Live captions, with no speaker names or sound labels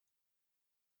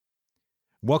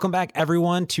Welcome back,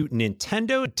 everyone, to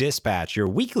Nintendo Dispatch, your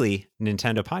weekly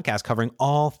Nintendo podcast covering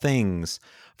all things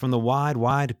from the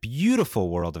wide,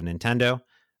 beautiful world of Nintendo.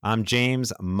 I'm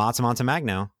James Matsumonta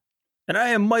Magno. And I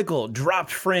am Michael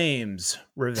Dropped Frames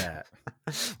Rivet.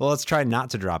 Well, let's try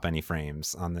not to drop any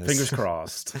frames on this. Fingers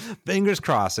crossed. Fingers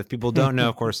crossed. If people don't know,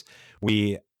 of course,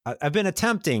 I've been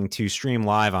attempting to stream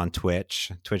live on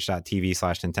Twitch,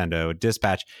 twitch.tv/Nintendo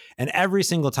Dispatch, and every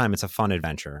single time it's a fun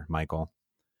adventure, Michael.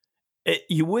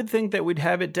 You would think that we'd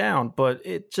have it down, but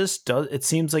it just does. It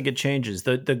seems like it changes.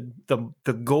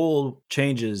 The goal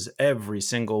changes every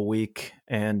single week,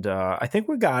 and I think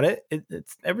we got it.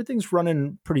 Everything's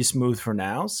running pretty smooth for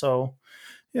now. So,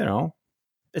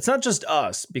 it's not just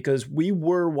us, because we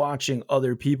were watching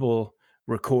other people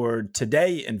record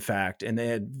today, in fact, and they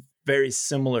had very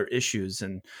similar issues.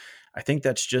 And I think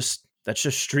that's just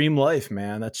stream life,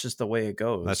 man. That's just the way it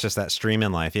goes. That's just that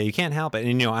streaming life. Yeah, you can't help it.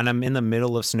 And, and I'm in the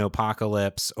middle of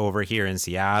snowpocalypse over here in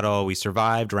Seattle. We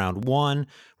survived round 1,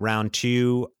 round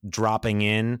 2, dropping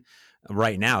in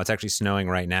right now. It's actually snowing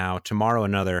right now. Tomorrow,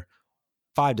 another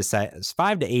 5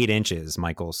 to 8 inches,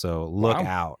 Michael. So look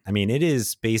out. I mean, it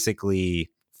is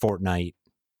basically Fortnite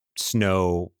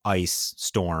snow, ice,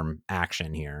 storm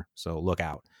action here. So look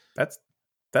out.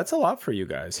 That's a lot for you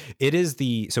guys. It is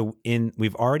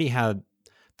we've already had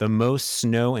the most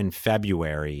snow in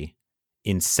February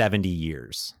in 70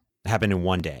 years. It happened in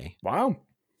one day. Wow.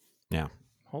 Yeah.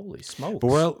 Holy smokes.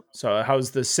 But so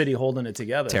how's the city holding it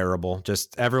together? Terrible.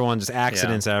 Just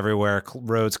accidents everywhere.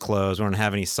 Roads closed. We don't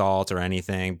have any salt or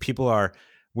anything.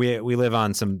 We live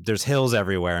on there's hills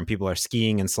everywhere, and people are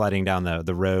skiing and sledding down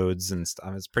the roads and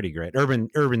stuff. It's pretty great.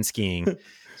 Urban skiing.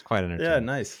 It's quite entertaining. Yeah,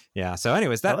 nice. Yeah. So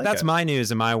anyways, that's my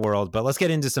news in my world, but let's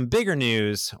get into some bigger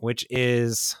news, which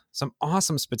is some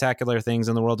awesome, spectacular things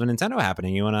in the world of Nintendo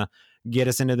happening. You want to get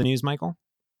us into the news, Michael?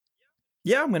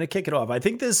 Yeah, I'm going to kick it off. I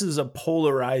think this is a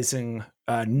polarizing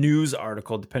news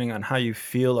article, depending on how you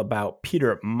feel about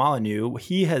Peter Molyneux.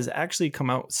 He has actually come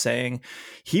out saying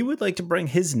he would like to bring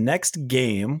his next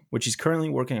game, which he's currently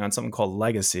working on something called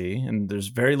Legacy, and there's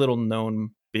very little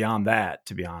known beyond that,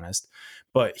 to be honest.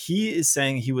 But he is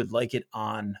saying he would like it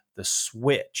on the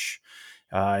Switch.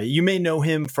 You may know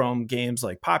him from games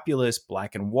like Populous,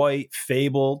 Black and White,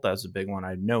 Fable. That was a big one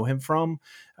I know him from.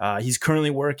 He's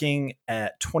currently working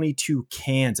at 22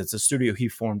 Cans. It's a studio he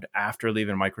formed after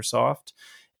leaving Microsoft.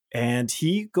 And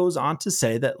he goes on to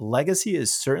say that Legacy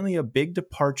is certainly a big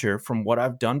departure from what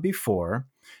I've done before.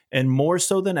 And more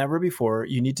so than ever before,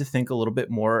 you need to think a little bit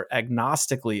more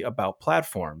agnostically about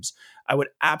platforms. I would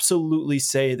absolutely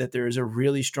say that there is a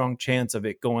really strong chance of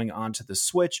it going onto the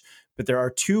Switch, but there are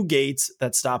 2 gates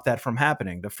that stop that from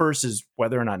happening. The first is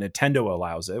whether or not Nintendo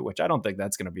allows it, which I don't think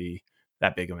that's going to be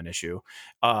that big of an issue.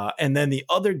 And then the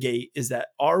other gate is that,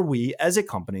 are we as a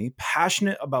company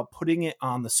passionate about putting it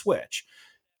on the Switch?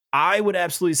 I would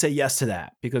absolutely say yes to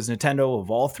that, because Nintendo, of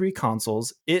all 3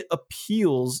 consoles, it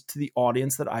appeals to the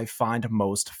audience that I find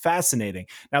most fascinating.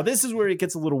 Now, this is where it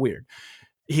gets a little weird.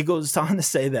 He goes on to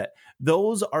say that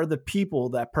those are the people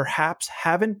that perhaps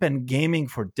haven't been gaming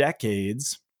for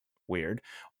decades. Weird.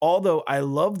 Although I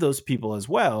love those people as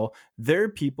well, they're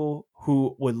people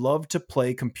who would love to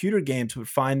play computer games but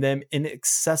find them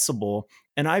inaccessible.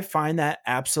 And I find that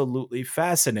absolutely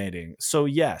fascinating. So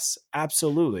yes,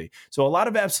 absolutely. So a lot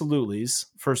of absolutelys,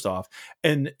 first off.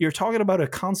 And you're talking about a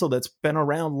console that's been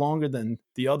around longer than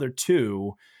the other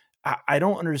 2. I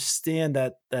don't understand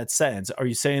that sentence. Are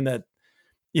you saying that,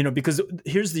 because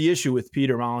here's the issue with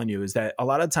Peter Molyneux is that a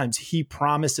lot of times he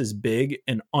promises big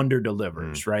and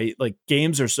underdelivers, right? Like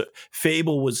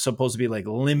Fable was supposed to be like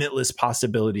limitless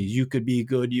possibilities. You could be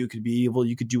good, you could be evil,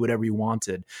 you could do whatever you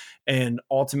wanted. And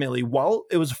ultimately, while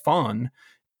it was fun,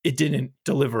 it didn't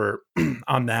deliver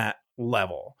on that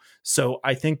level. So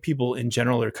I think people in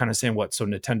general are kind of saying, what? So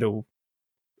Nintendo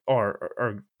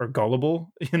are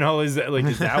gullible, is that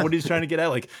what he's trying to get at?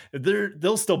 Like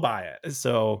they'll still buy it.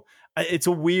 So it's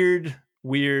a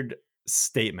weird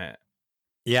statement.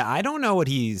 Yeah, I don't know what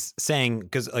he's saying,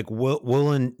 because will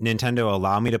Nintendo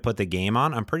allow me to put the game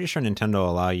on? I'm pretty sure Nintendo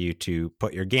will allow you to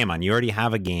put your game on. You already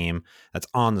have a game that's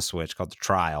on the Switch called The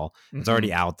Trial. It's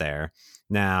already out there.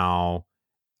 Now,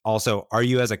 also, are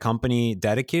you as a company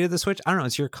dedicated to the Switch? I don't know.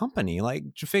 It's your company.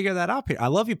 Figure that out. I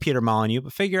love you, Peter Molyneux,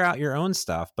 but figure out your own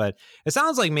stuff. But it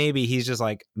sounds like maybe he's just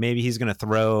maybe he's going to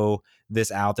throw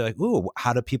this out there. Ooh,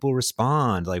 how do people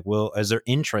respond? Is there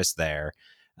interest there?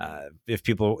 If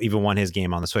people even want his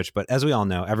game on the Switch. But as we all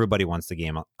know, everybody wants the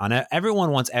game on it. Everyone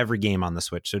wants every game on the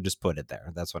Switch. So just put it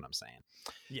there. That's what I'm saying.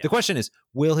 Yeah. The question is,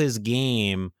 will his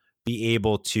game be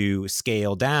able to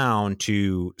scale down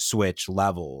to Switch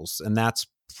levels? And that's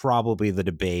probably the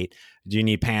debate. Do you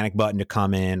need Panic Button to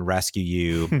come in, rescue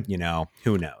you?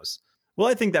 Who knows? Well,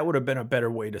 I think that would have been a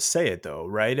better way to say it, though,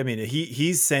 right? I mean,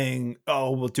 he's saying,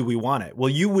 "Oh, well, do we want it?" Well,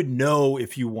 you would know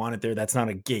if you want it there. That's not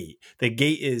a gate. The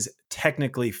gate is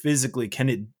technically, physically, can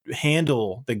it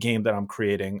handle the game that I'm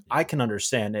creating? I can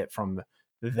understand it from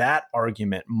that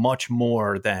argument much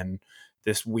more than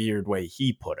this weird way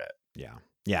he put it.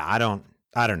 Yeah. I don't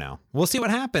know. We'll see what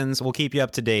happens. We'll keep you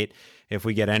up to date if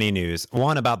we get any news.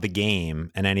 One about the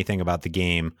game and anything about the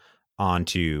game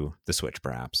onto the Switch,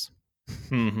 perhaps.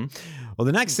 Mm-hmm. Well,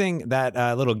 the next thing, that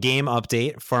little game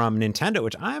update from Nintendo,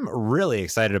 which I'm really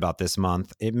excited about this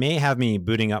month. It may have me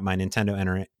booting up my Nintendo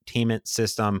Entertainment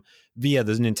System via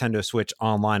the Nintendo Switch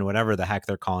Online, whatever the heck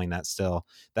they're calling that still.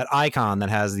 That icon that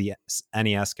has the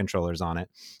NES controllers on it.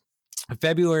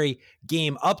 February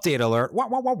game update alert. Wow,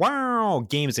 wow, wow, wow.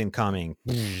 Games incoming.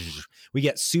 We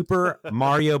get Super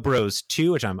Mario Bros.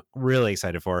 2, which I'm really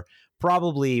excited for.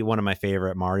 Probably one of my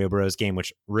favorite Mario Bros. Game,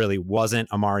 which really wasn't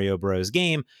a Mario Bros.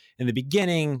 Game in the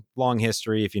beginning. Long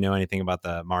history, if you know anything about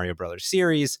the Mario Brothers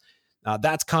series.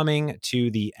 That's coming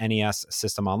to the NES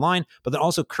System Online. But then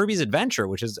also Kirby's Adventure,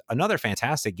 which is another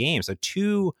fantastic game. So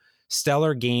 2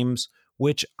 stellar games,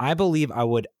 which I believe I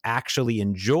would actually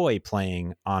enjoy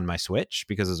playing on my Switch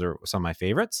because those are some of my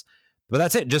favorites. But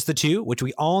that's it, just the 2, which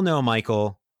we all know,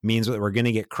 Michael, means that we're going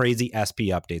to get crazy SP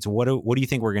updates. What do you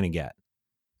think we're going to get?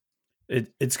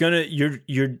 It's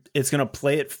gonna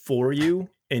play it for you,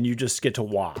 and you just get to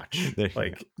watch.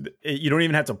 You don't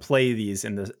even have to play these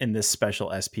in this special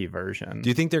SP version. Do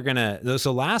you think they're gonna?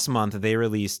 So last month they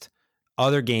released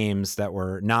other games that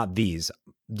were not these.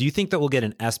 Do you think that we'll get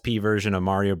an SP version of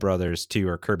Mario Brothers 2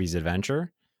 or Kirby's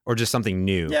Adventure, or just something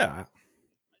new? Yeah,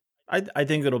 I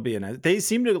think it'll be they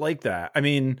seem to like that. I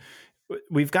mean,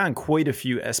 we've gotten quite a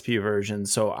few SP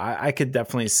versions, so I could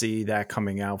definitely see that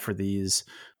coming out for these.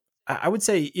 I would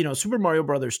say, Super Mario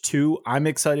Brothers 2, I'm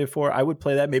excited for. I would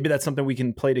play that. Maybe that's something we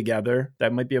can play together.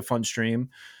 That might be a fun stream.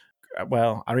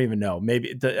 Well, I don't even know.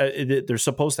 Maybe they're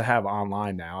supposed to have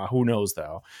online now. Who knows,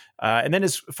 though? And then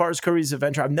as far as Kirby's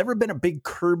Adventure, I've never been a big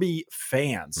Kirby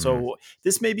fan. So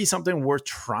this may be something worth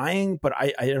trying, but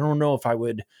I don't know if I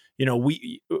would.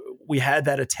 We had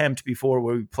that attempt before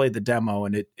where we played the demo,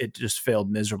 and it just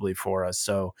failed miserably for us.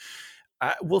 So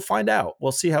we'll find out.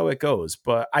 We'll see how it goes.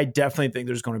 But I definitely think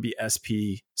there's going to be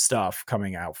SP stuff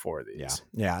coming out for these.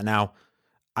 Yeah. Now,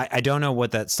 I don't know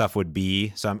what that stuff would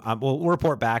be. So we'll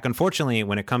report back. Unfortunately,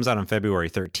 when it comes out on February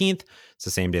 13th, it's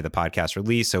the same day the podcast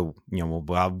release. So,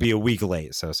 I'll be a week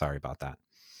late. So sorry about that.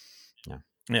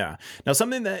 Yeah. Now,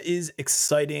 something that is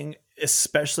exciting,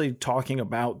 especially talking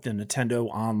about the Nintendo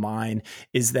Online,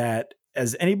 is that,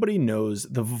 as anybody knows,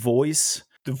 the voice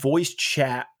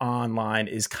chat online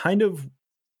is kind of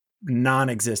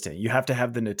non-existent. You have to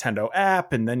have the Nintendo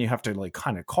app, and then you have to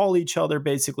kind of call each other,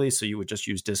 basically. So you would just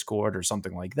use Discord or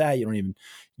something like that. You don't even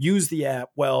use the app.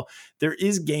 Well, there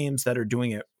is games that are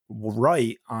doing it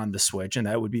right on the Switch, and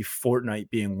that would be Fortnite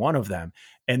being one of them.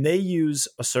 And they use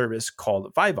a service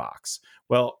called Vivox.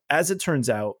 Well, as it turns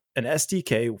out, an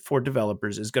SDK for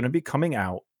developers is going to be coming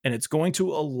out, and it's going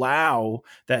to allow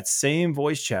that same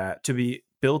voice chat to be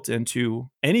built into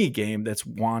any game that's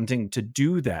wanting to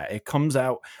do that. It comes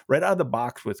out right out of the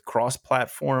box with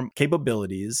cross-platform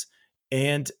capabilities,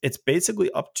 and it's basically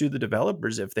up to the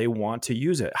developers if they want to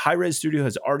use it. Hi-Rez Studio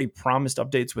has already promised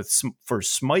updates for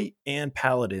Smite and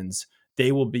Paladins.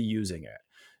 They will be using it.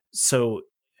 So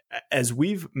as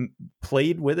we've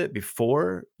played with it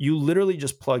before, you literally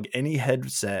just plug any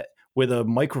headset with a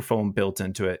microphone built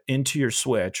into it into your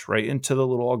Switch, right into the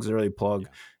little auxiliary plug. Yeah.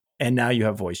 And now you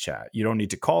have voice chat. You don't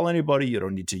need to call anybody. You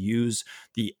don't need to use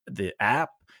the app.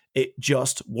 It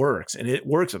just works, and it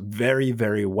works very,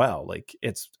 very well.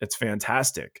 It's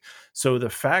fantastic. So the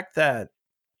fact that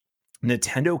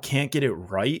Nintendo can't get it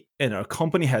right, and a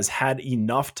company has had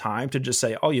enough time to just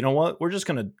say, "Oh, you know what? We're just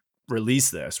going to release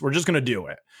this. We're just going to do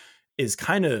it," is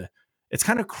kind of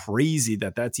crazy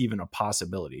that that's even a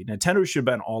possibility. Nintendo should have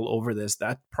been all over this.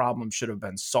 That problem should have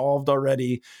been solved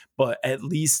already, but at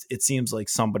least it seems like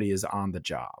somebody is on the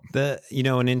job.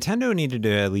 Nintendo needed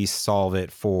to at least solve it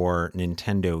for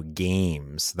Nintendo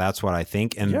games. That's what I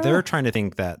think. And they're trying to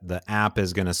think that the app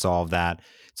is going to solve that.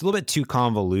 It's a little bit too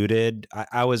convoluted.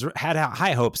 I had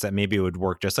high hopes that maybe it would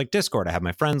work just like Discord. I have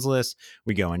my friends list.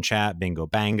 We go and chat, bingo,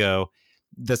 bango.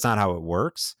 That's not how it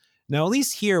works. Now, at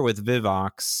least here with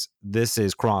Vivox, this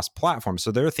is cross-platform. So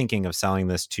they're thinking of selling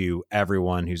this to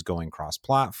everyone who's going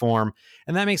cross-platform.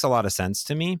 And that makes a lot of sense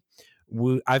to me.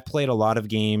 I've played a lot of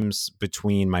games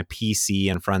between my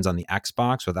PC and friends on the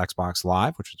Xbox with Xbox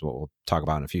Live, which is what we'll talk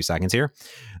about in a few seconds here.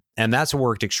 And that's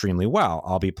worked extremely well.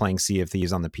 I'll be playing Sea of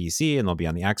Thieves on the PC and they'll be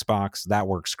on the Xbox. That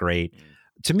works great.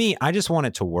 To me, I just want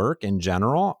it to work in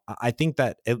general. I think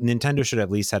that Nintendo should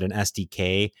at least had an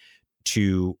SDK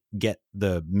to get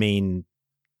the main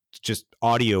just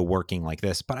audio working like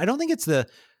this. But I don't think it's the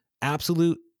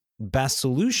absolute best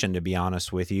solution, to be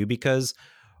honest with you, because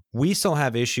we still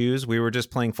have issues. We were just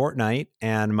playing Fortnite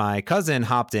and my cousin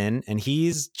hopped in and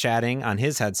he's chatting on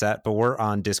his headset, but we're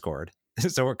on Discord.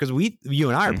 So because you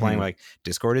and I are playing, like,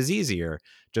 Discord is easier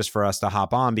just for us to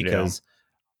hop on because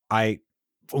I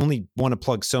only want to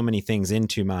plug so many things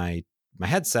into my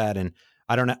headset, and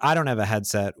I don't have a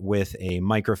headset with a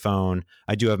microphone.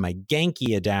 I do have my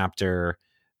Genki adapter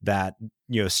that,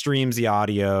 streams the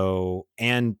audio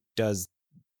and does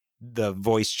the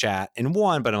voice chat in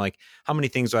one, but I'm like, how many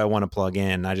things do I want to plug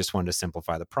in? I just wanted to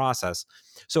simplify the process.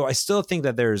 So I still think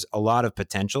that there's a lot of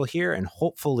potential here, and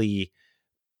hopefully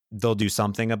they'll do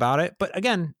something about it. But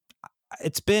again,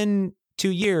 it's been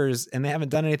 2 years and they haven't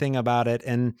done anything about it.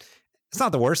 And it's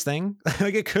not the worst thing.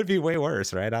 Like, it could be way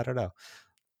worse, right? I don't know.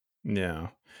 Yeah.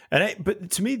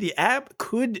 But to me, the app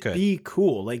could be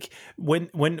cool. Like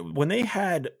when they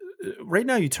had, right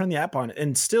now you turn the app on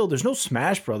and still there's no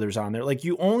Smash Brothers on there. Like,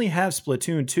 you only have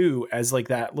Splatoon 2 as like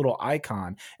that little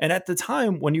icon. And at the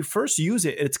time when you first use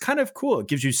it, it's kind of cool. It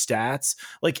gives you stats.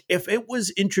 Like, if it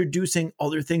was introducing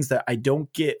other things that I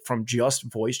don't get from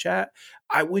just voice chat,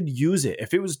 I would use it.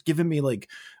 If it was giving me like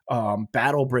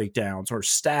battle breakdowns or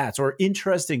stats or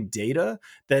interesting data,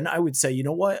 then I would say, you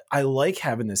know what? I like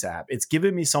having this app. It's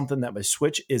giving me something that my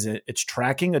Switch isn't. It's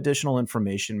tracking additional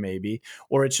information maybe,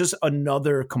 or it's just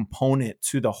another component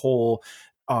to the whole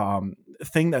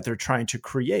thing that they're trying to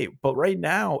create. But right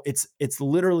now it's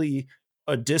literally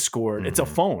a Discord. It's a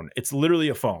phone. It's literally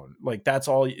a phone. Like, that's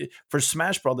all. For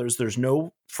Smash Brothers, there's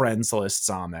no friends lists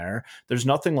on there. There's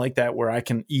nothing like that where I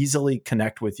can easily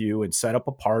connect with you and set up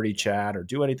a party chat or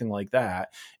do anything like that.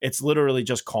 It's literally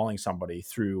just calling somebody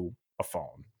through a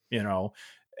phone,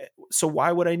 So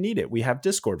why would I need it? We have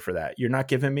Discord for that. You're not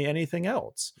giving me anything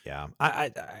else. Yeah.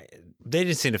 They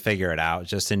just need to figure it out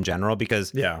just in general,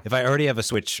 because if I already have a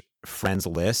Switch friends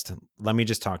list, let me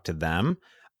just talk to them.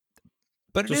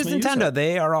 But it is Nintendo.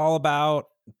 They are all about,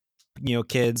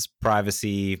 kids,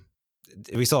 privacy.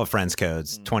 We still have friends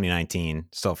codes. 2019,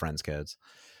 still friends codes.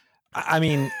 I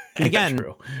mean, again,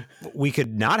 we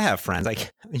could not have friends,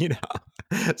 like,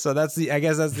 So I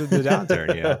guess that's the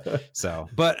downturn. So,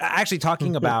 but actually,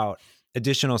 talking about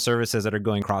additional services that are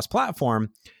going cross-platform,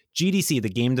 GDC, the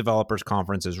Game Developers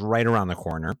Conference, is right around the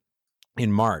corner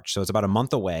in March. So it's about a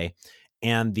month away.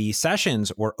 And the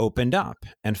sessions were opened up.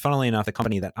 And funnily enough, the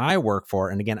company that I work for,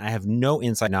 and again, I have no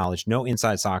inside knowledge, no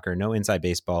inside soccer, no inside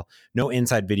baseball, no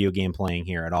inside video game playing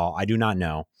here at all. I do not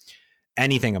know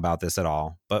anything about this at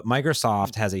all. But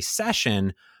Microsoft has a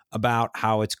session about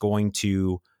how it's going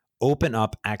to open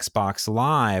up Xbox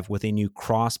Live with a new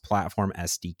cross-platform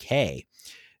SDK.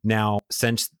 Now,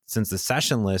 since the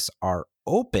session lists are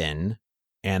open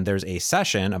and there's a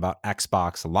session about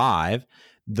Xbox Live,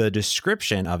 the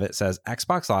description of it says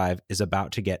Xbox Live is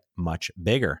about to get much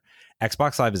bigger.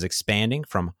 Xbox Live is expanding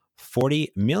from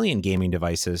 40 million gaming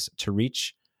devices to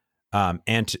reach,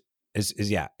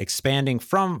 expanding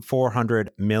from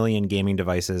 400 million gaming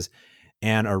devices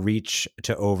and a reach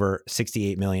to over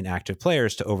 68 million active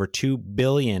players to over 2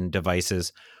 billion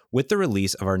devices with the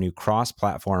release of our new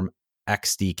cross-platform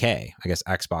XDK, I guess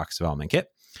Xbox Development Kit.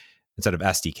 Instead of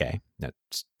SDK,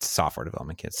 that's software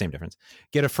development kit, same difference.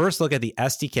 Get a first look at the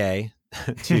SDK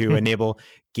to enable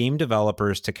game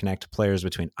developers to connect players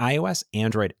between iOS,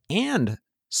 Android, and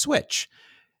Switch,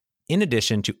 in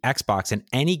addition to Xbox and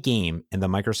any game in the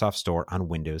Microsoft Store on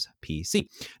Windows PC.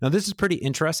 Now, this is pretty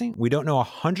interesting. We don't know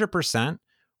 100%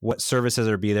 what services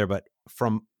are be there, but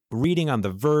from reading on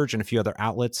The Verge and a few other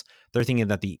outlets, they're thinking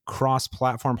that the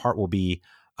cross-platform part will be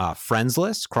friends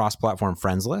list, cross-platform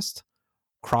friends list,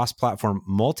 cross-platform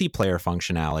multiplayer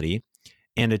functionality,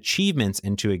 and achievements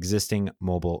into existing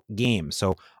mobile games.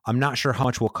 So I'm not sure how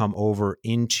much will come over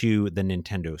into the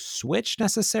Nintendo Switch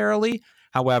necessarily.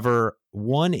 However,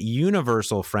 one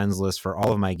universal friends list for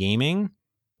all of my gaming,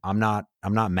 I'm not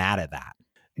mad at that.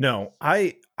 No,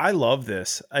 I love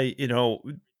this.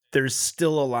 There's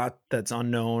still a lot that's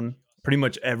unknown, pretty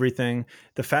much everything.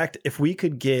 The fact, if we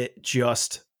could get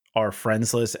just our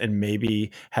friends list and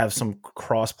maybe have some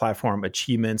cross-platform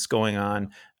achievements going on,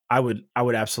 I would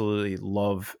absolutely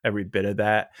love every bit of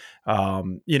that.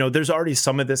 There's already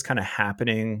some of this kind of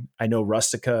happening. I know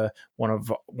Rustica, one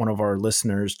of our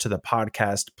listeners to the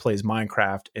podcast, plays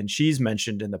Minecraft, and she's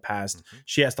mentioned in the past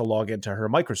she has to log into her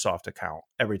Microsoft account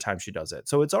every time she does it.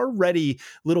 So it's already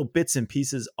little bits and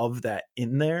pieces of that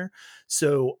in there.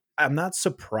 So I'm not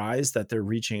surprised that they're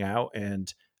reaching out,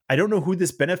 and I don't know who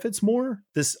this benefits more.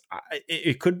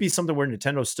 It could be something where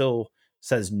Nintendo still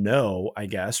says no, I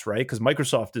guess, right? Because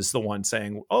Microsoft is the one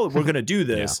saying, "Oh, we're going to do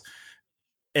this,"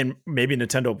 and maybe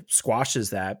Nintendo squashes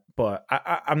that. But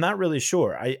I'm not really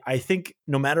sure. I think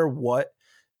no matter what,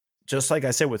 just like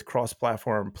I said with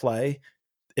cross-platform play,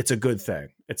 it's a good thing.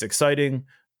 It's exciting.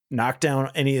 Knock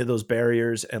down any of those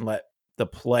barriers and let the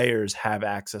players have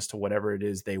access to whatever it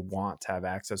is they want to have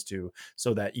access to,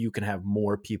 so that you can have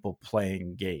more people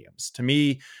playing games. To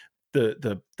me,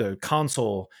 the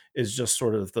console is just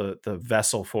sort of the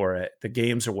vessel for it. The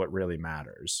games are what really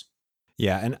matters.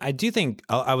 Yeah, and I do think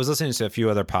I was listening to a few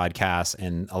other podcasts,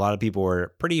 and a lot of people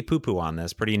were pretty poo-poo on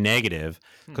this, pretty negative,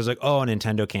 because like, oh,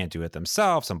 Nintendo can't do it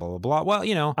themselves and blah, blah, blah. Well,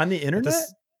 you know. On the internet?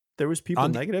 There was people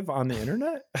negative on the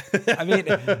internet? I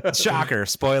mean, shocker,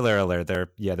 spoiler alert.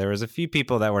 There was a few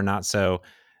people that were not so,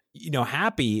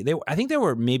 happy. I think they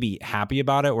were maybe happy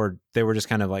about it, or they were just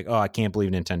kind of like, oh, I can't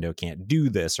believe Nintendo can't do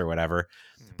this or whatever.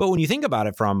 But when you think about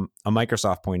it from a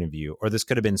Microsoft point of view, or this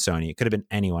could have been Sony, it could have been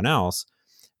anyone else.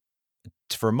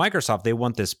 For Microsoft, they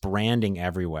want this branding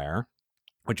everywhere,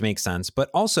 which makes sense,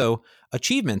 but also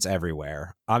achievements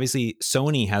everywhere. Obviously,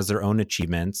 Sony has their own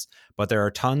achievements, but there are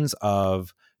tons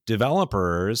of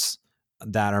developers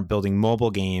that are building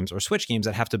mobile games or Switch games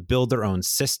that have to build their own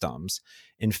systems.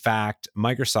 In fact,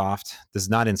 Microsoft, this is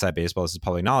not inside baseball, this is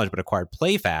public knowledge, but acquired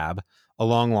PlayFab a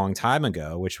long time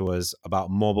ago, which was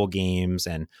about mobile games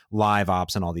and live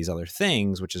ops and all these other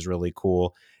things, which is really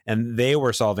cool. And they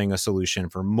were solving a solution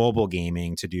for mobile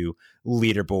gaming to do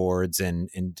leaderboards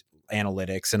and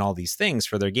analytics and all these things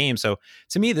for their game. So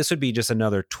to me, this would be just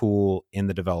another tool in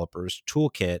the developer's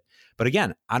toolkit. But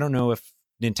again, I don't know if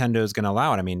Nintendo is going to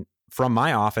allow it. I mean, from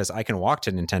my office, I can walk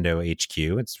to Nintendo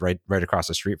HQ. It's right across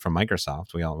the street from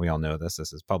Microsoft. We all know this.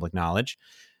 This is public knowledge.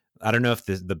 I don't know if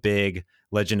the big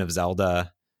Legend of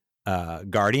Zelda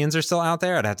Guardians are still out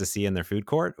there. I'd have to see in their food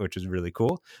court, which is really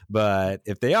cool. But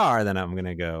if they are, then I'm going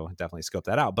to go definitely scope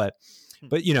that out. But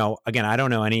again, I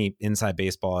don't know any inside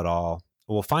baseball at all.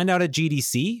 We'll find out at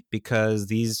GDC, because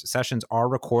these sessions are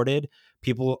recorded.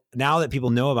 Now that people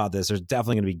know about this, there's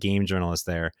definitely going to be game journalists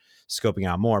there scoping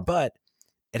out more. But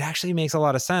it actually makes a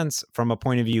lot of sense from a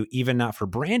point of view, even not for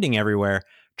branding everywhere,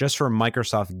 just for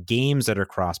Microsoft games that are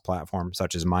cross-platform,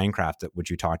 such as Minecraft, which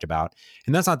you talked about.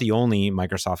 And that's not the only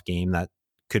Microsoft game that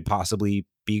could possibly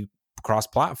be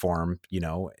cross-platform,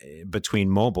 between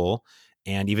mobile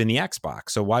and even the Xbox.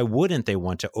 So why wouldn't they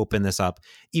want to open this up,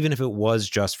 even if it was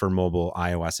just for mobile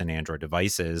iOS and Android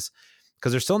devices?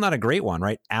 Because there's still not a great one,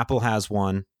 right? Apple has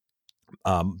one,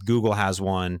 Google has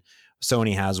one,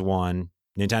 Sony has one,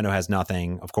 Nintendo has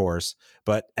nothing, of course,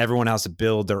 but everyone has to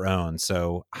build their own.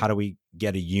 So how do we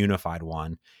get a unified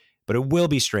one? But it will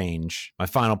be strange, my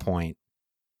final point,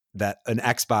 that an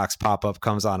Xbox pop-up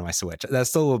comes on my Switch. That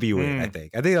still will be weird, I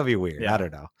think. I think it'll be weird. Yeah. I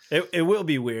don't know. It will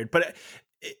be weird, but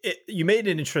you made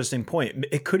an interesting point.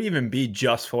 It could even be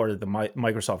just for the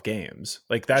Microsoft games.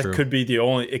 Like that True. Could be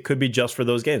it could be just for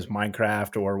those games,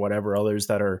 Minecraft or whatever others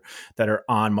that are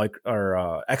on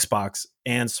Xbox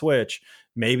and Switch.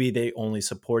 Maybe they only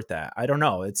support that. I don't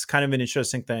know. It's kind of an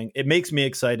interesting thing. It makes me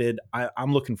excited.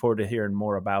 I'm looking forward to hearing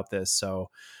more about this.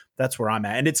 So that's where I'm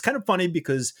at. And it's kind of funny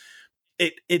because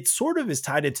it sort of is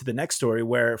tied into the next story,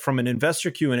 where from an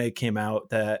investor Q&A came out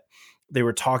that they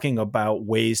were talking about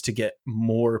ways to get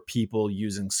more people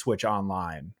using Switch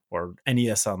Online or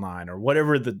NES Online or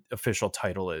whatever the official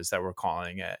title is that we're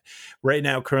calling it. Right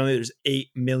now, currently there's 8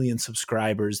 million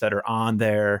subscribers that are on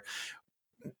there.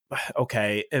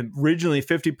 Okay, and originally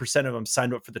 50% of them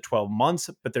signed up for the 12 months,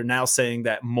 but they're now saying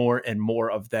that more and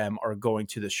more of them are going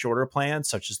to the shorter plans,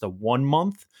 such as the 1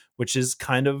 month, which is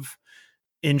kind of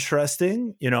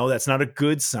interesting. That's not a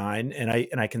good sign, and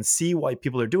I can see why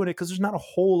people are doing it, because there's not a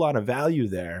whole lot of value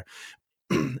there.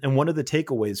 And one of the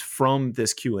takeaways from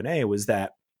this Q&A was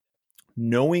that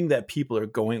knowing that people are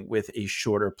going with a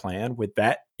shorter plan, with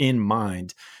that in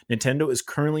mind, Nintendo is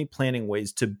currently planning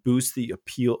ways to boost the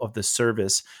appeal of the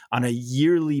service on a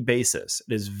yearly basis.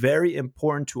 It is very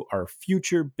important to our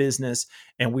future business,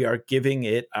 and we are giving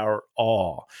it our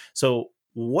all. So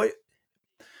what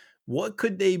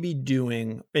could they be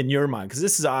doing in your mind? Because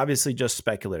this is obviously just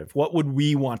speculative. What would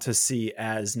we want to see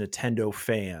as Nintendo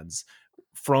fans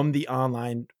from the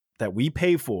online that we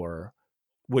pay for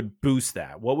would boost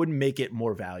that? What would make it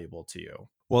more valuable to you?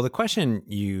 Well, the question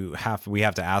we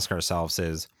have to ask ourselves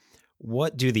is,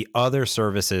 what do the other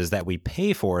services that we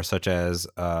pay for, such as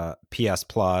PS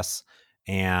Plus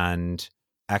and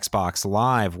Xbox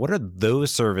Live, what are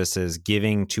those services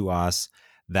giving to us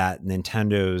that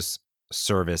Nintendo's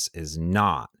service is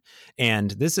not?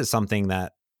 And this is something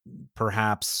that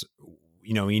perhaps,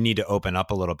 you need to open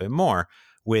up a little bit more.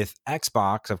 With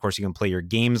Xbox, of course, you can play your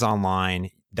games online.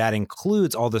 That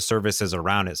includes all the services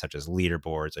around it, such as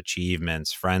leaderboards,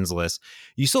 achievements, friends lists.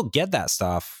 You still get that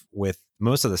stuff with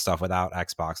most of the stuff without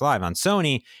Xbox Live. On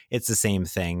Sony, it's the same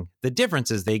thing. The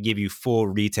difference is they give you full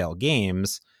retail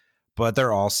games, but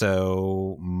they're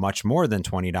also much more than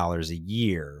 $20 a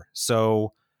year.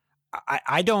 So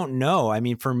I don't know. I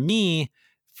mean, for me,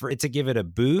 for it to give it a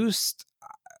boost,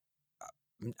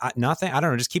 nothing. I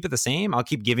don't know. Just keep it the same. I'll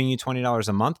keep giving you $20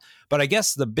 a month. But I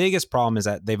guess the biggest problem is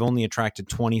that they've only attracted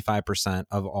 25%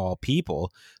 of all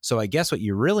people. So I guess what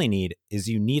you really need is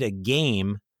you need a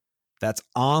game that's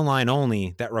online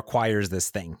only that requires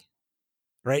this thing,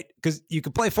 right? Because you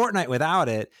could play Fortnite without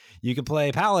it. You could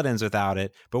play Paladins without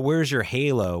it. But where's your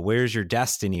Halo? Where's your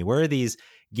Destiny? Where are these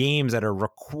games that are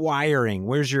requiring?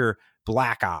 Where's your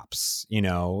Black Ops,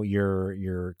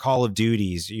 your Call of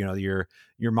Duties, your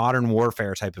Modern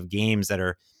Warfare type of games that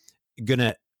are going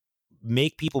to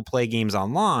make people play games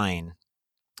online?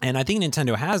 And I think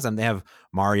Nintendo has them. They have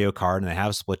Mario Kart and they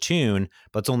have Splatoon,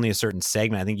 but it's only a certain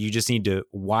segment. I think you just need to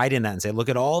widen that and say, look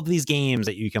at all of these games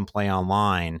that you can play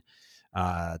online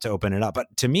to open it up. But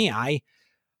to me, I'd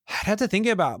have to think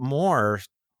about more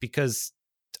because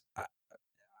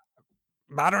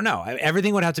I don't know.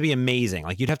 Everything would have to be amazing.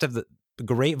 Like you'd have to have the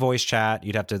great voice chat.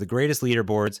 You'd have to have the greatest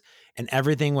leaderboards, and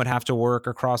everything would have to work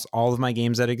across all of my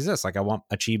games that exist. Like I want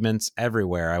achievements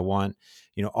everywhere. I want,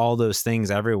 all those things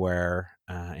everywhere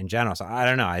in general. So I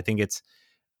don't know. I think it's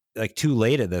like too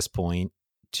late at this point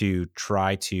to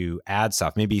try to add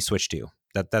stuff. Maybe Switch 2.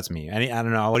 That's me. I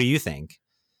don't know. What do you think?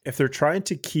 If they're trying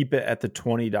to keep it at the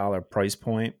 $20 price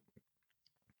point,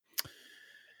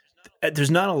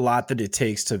 there's not a lot that it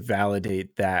takes to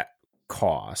validate that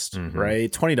cost,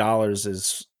 right?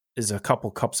 $20 is a couple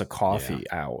cups of coffee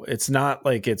out. It's not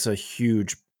like it's a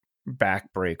huge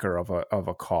backbreaker of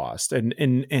a cost.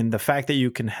 And the fact that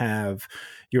you can have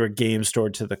your game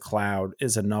stored to the cloud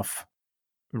is enough,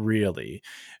 really.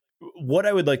 What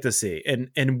I would like to see,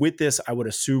 and with this, I would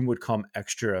assume would come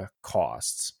extra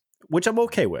costs, which I'm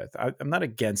okay with. I'm not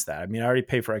against that. I mean, I already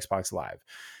pay for Xbox Live.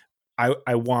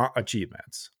 I want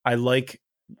achievements. I like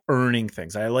earning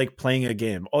things. I like playing a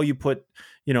game. Oh, you put,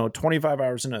 25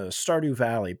 hours into Stardew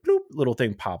Valley, bloop, little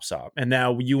thing pops up. And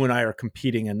now you and I are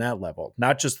competing in that level,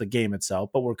 not just the game itself,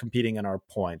 but we're competing in our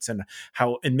points and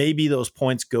maybe those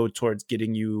points go towards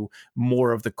getting you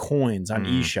more of the coins on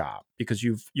eShop because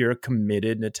you're a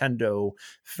committed Nintendo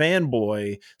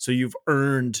fanboy. So you've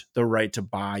earned the right to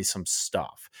buy some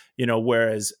stuff,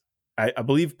 whereas I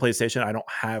believe PlayStation, I don't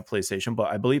have PlayStation, but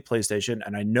I believe PlayStation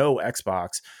and I know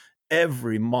Xbox,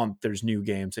 every month there's new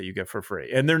games that you get for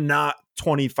free. And they're not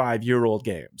 25-year-old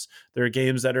games. They're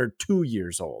games that are 2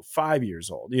 years old, 5 years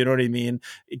old. You know what I mean?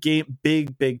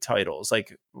 Big titles.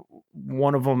 Like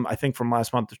one of them, I think from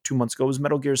last month or 2 months ago, was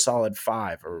Metal Gear Solid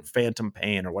 5 or Phantom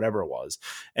Pain or whatever it was.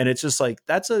 And it's just like,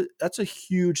 that's a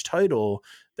huge title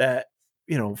that,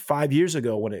 5 years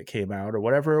ago when it came out or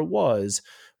whatever it was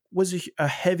a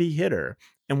heavy hitter.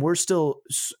 And we're still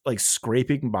like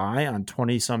scraping by on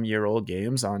 20-some-year-old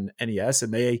games on NES.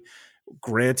 And they,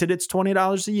 granted, it's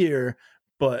 $20 a year,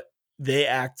 but they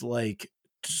act like,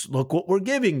 look what we're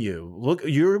giving you. Look,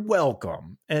 you're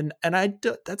welcome. And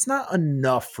that's not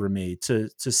enough for me to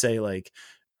say, like,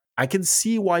 I can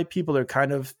see why people are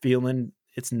kind of feeling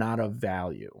it's not of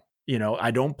value.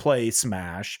 I don't play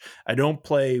Smash. I don't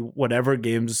play whatever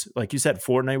games, like you said,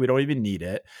 Fortnite. We don't even need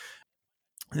it.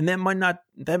 And that might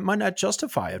not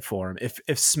justify it for him.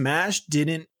 If Smash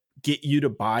didn't get you to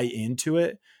buy into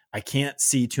it, I can't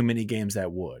see too many games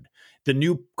that would. The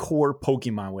new core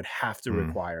Pokemon would have to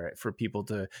require it for people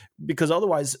to, because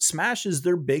otherwise Smash is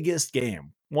their biggest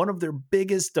game, one of their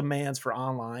biggest demands for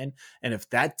online. And if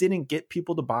that didn't get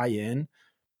people to buy in,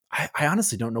 I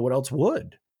honestly don't know what else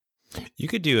would. You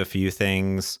could do a few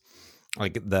things.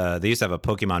 Like they used to have a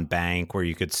Pokemon bank where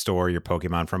you could store your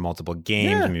Pokemon from multiple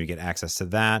games and you get access to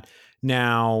that.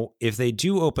 Now, if they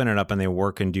do open it up and they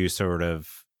work and do sort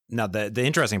of, now the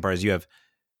interesting part is you have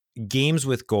games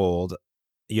with gold.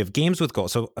 You have games with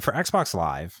gold. So for Xbox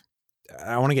Live,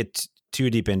 I want to get too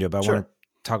deep into it, but I want to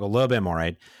talk a little bit more,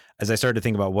 right? As I started to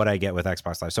think about what I get with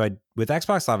Xbox Live. So with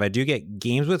Xbox Live, I do get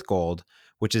games with gold,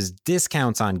 which is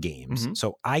discounts on games.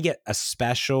 So I get a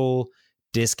special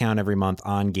discount every month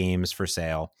on games for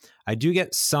sale. I do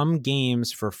get some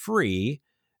games for free,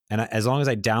 and as long as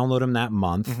I download them that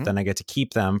month, then I get to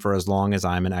keep them for as long as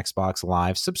I'm an Xbox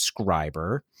Live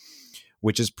subscriber,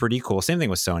 which is pretty cool. Same thing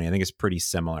with Sony. I think it's pretty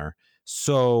similar.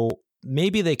 So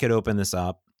maybe they could open this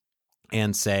up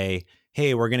and say,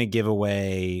 hey, we're going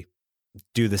to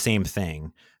do the same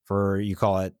thing for, you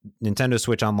call it Nintendo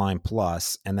Switch Online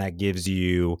Plus, and that gives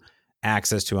you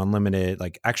access to unlimited,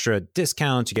 like extra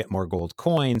discounts. You get more gold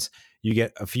coins. You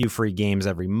get a few free games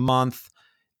every month,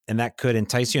 and that could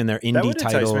entice you. And they're indie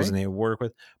titles, and they work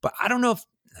with. But I don't know if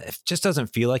it just doesn't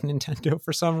feel like Nintendo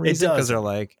for some reason, because they're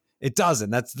like, it doesn't.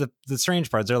 That's the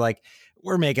strange part. They're like,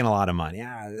 we're making a lot of money.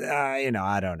 I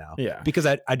don't know. Yeah. Because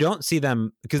I don't see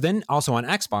them, because then also on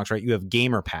Xbox, right, you have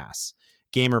Gamer Pass.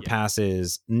 Gamer Pass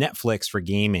is Netflix for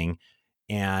gaming,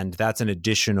 and that's an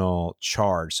additional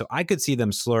charge. So I could see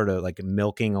them sort of like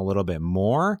milking a little bit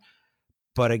more.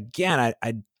 But again,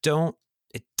 I don't,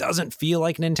 it doesn't feel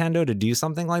like Nintendo to do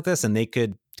something like this, and they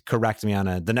could correct me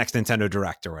on the next Nintendo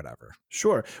Direct or whatever.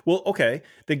 Sure. Well, okay.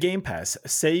 The Game Pass,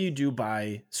 say you do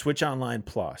buy Switch Online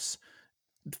Plus.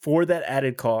 For that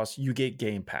added cost, you get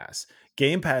Game Pass.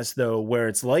 Game Pass, though, where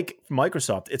it's like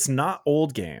Microsoft, it's not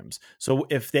old games. So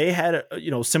if they had,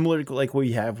 similar to like what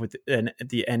we have with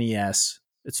the NES,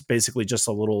 it's basically just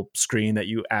a little screen that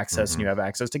you access and you have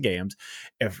access to games.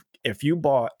 If you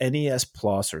bought NES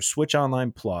Plus or Switch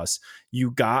Online Plus, you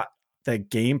got the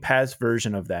Game Pass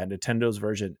version of that, Nintendo's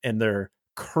version, and their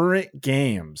current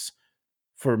games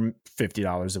for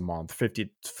 $50 a month,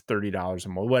 $30 a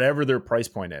month, whatever their price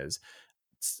point is.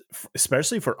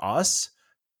 Especially for us,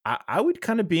 I would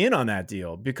kind of be in on that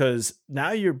deal, because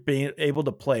now you're being able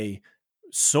to play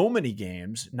so many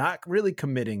games, not really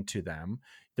committing to them.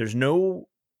 There's no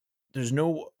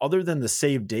other than the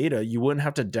save data. You wouldn't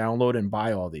have to download and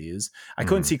buy all these. I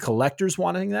couldn't see collectors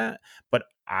wanting that, but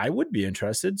I would be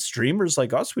interested. Streamers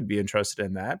like us would be interested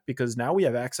in that, because now we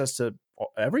have access to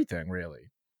everything,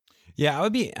 really. Yeah, I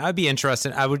would be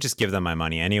interested. I would just give them my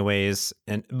money anyways.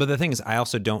 But the thing is, I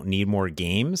also don't need more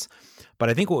games. But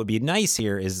I think what would be nice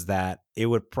here is that it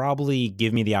would probably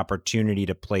give me the opportunity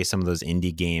to play some of those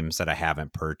indie games that I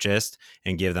haven't purchased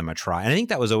and give them a try. And I think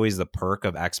that was always the perk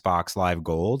of Xbox Live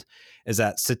Gold, is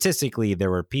that statistically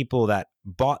there were people that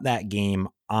bought that game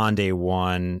on day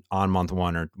one, on month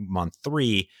 1 or month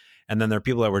 3, and then there are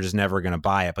people that were just never going to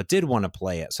buy it but did want to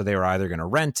play it. So they were either going to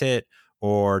rent it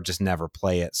or just never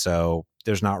play it. So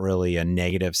there's not really a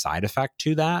negative side effect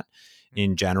to that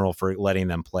in general for letting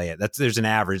them play it. There's an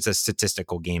average, it's a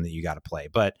statistical game that you got to play.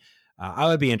 But I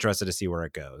would be interested to see where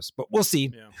it goes. But we'll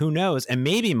see. Yeah. Who knows? And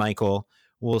maybe, Michael,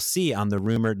 we'll see on the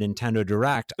rumored Nintendo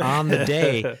Direct on the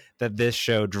day that this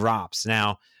show drops.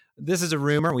 Now, this is a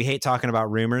rumor. We hate talking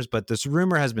about rumors, but this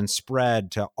rumor has been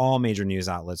spread to all major news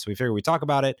outlets. So we figure we talk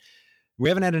about it. We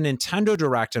haven't had a Nintendo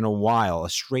Direct in a while, a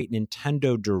straight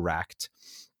Nintendo Direct.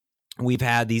 We've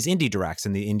had these indie directs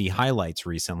and the indie highlights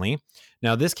recently.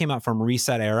 Now, this came out from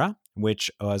Reset Era, which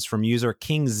was from user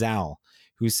King Zell,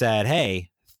 who said,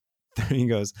 hey, he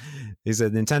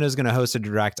said, Nintendo's going to host a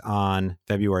direct on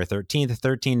February 13th.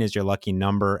 13 is your lucky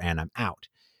number, and I'm out.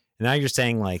 And now you're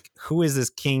saying, like, who is this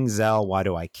King Zell? Why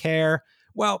do I care?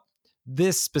 Well,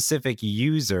 this specific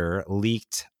user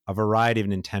leaked a variety of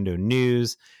Nintendo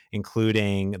news,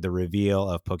 including the reveal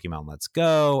of Pokemon Let's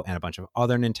Go and a bunch of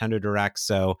other Nintendo Directs.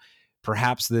 So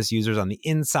perhaps this user's on the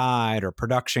inside or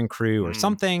production crew or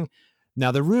something.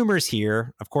 Now, the rumors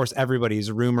here, of course, everybody's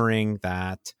rumoring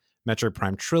that Metroid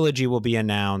Prime Trilogy will be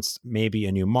announced, maybe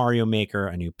a new Mario Maker,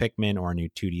 a new Pikmin, or a new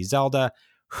 2D Zelda.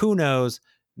 Who knows?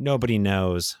 Nobody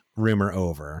knows. Rumor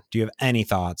over. Do you have any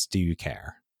thoughts? Do you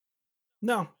care?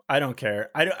 No, I don't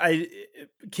care.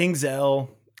 King Zell,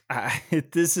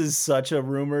 this is such a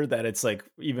rumor that it's like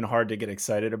even hard to get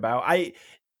excited about. I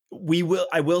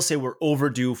will say we're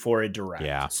overdue for a direct.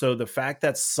 Yeah. So the fact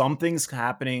that something's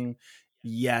happening,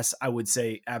 yes, I would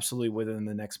say absolutely within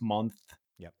the next month.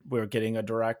 Yep. We're getting a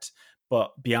direct.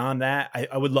 But beyond that,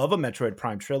 I would love a Metroid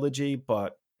Prime Trilogy,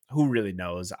 but who really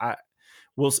knows?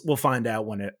 We'll find out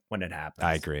when it happens.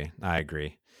 I agree.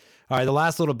 All right, the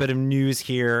last little bit of news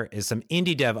here is some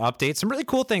indie dev updates, some really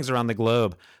cool things around the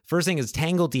globe. First thing is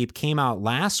Tangle Deep came out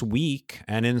last week,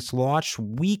 and in its launch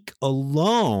week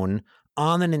alone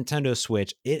on the Nintendo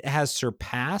Switch, it has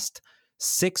surpassed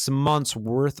 6 months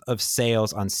worth of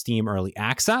sales on Steam Early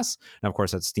Access. Now, of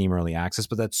course, that's Steam Early Access,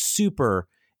 but that's super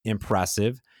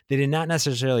impressive. They did not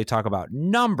necessarily talk about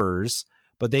numbers,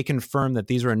 but they confirmed that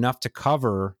these were enough to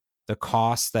cover the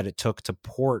costs that it took to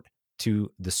port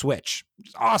to the Switch. Which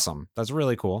is awesome. That's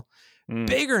really cool.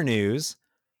 Bigger news,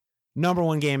 number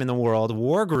one game in the world,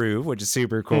 Wargroove, which is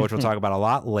super cool, which we'll talk about a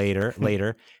lot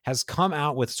later, has come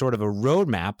out with sort of a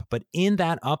roadmap. But in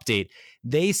that update,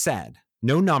 they said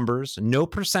no numbers, no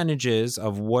percentages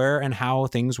of where and how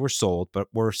things were sold, but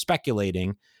we're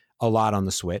speculating a lot on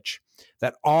the Switch,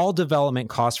 that all development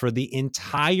costs for the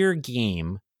entire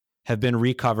game have been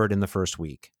recovered in the first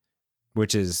week,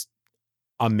 which is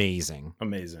amazing.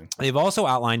 Amazing. They've also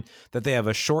outlined that they have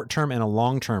a short-term and a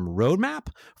long-term roadmap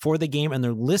for the game, and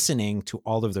they're listening to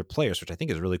all of their players, which I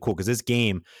think is really cool because this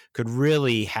game could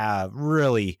really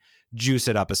juice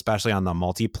it up, especially on the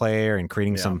multiplayer and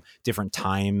creating some different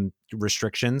time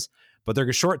restrictions. But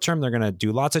they're short-term. They're going to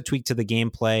do lots of tweak to the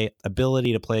gameplay,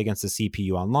 ability to play against the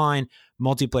CPU online,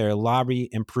 multiplayer lobby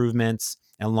improvements,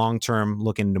 and long-term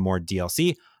look into more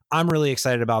DLC. I'm really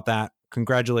excited about that.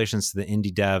 Congratulations to the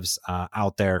indie devs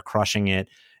out there crushing it,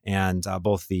 and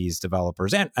both these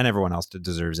developers and everyone else that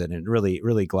deserves it. And really,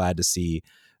 really glad to see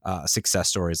success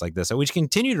stories like this that we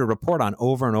continue to report on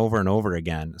over and over and over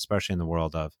again, especially in the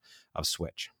world of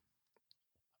Switch.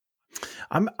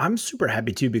 I'm super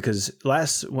happy too, because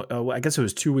I guess it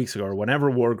was 2 weeks ago, or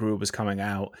whenever Wargroove was coming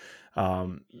out,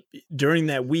 during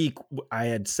that week I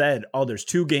had said, oh, there's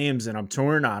 2 games and I'm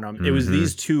torn on them. It was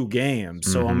these 2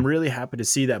 games. So I'm really happy to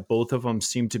see that both of them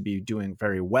seem to be doing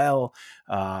very well.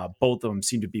 Both of them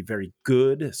seem to be very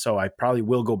good. So I probably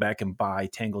will go back and buy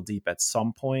Tangle Deep at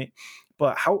some point.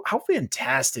 But how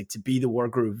fantastic to be the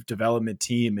Wargroove development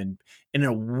team, and in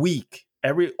a week,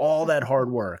 all that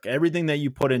hard work, everything that you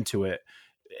put into it,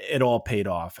 it all paid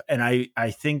off. And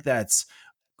I think that's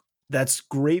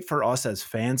great for us as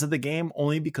fans of the game,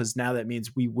 only because now that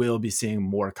means we will be seeing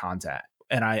more content.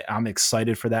 And I'm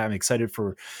excited for that. I'm excited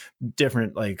for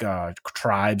different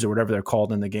tribes or whatever they're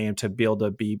called in the game to be able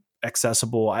to be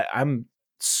accessible. I'm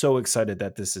so excited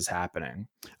that this is happening.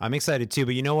 I'm excited too,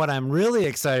 but you know what I'm really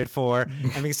excited for?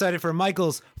 I'm excited for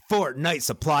Michael's Fortnite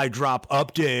supply drop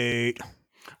update.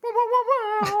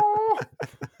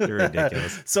 You're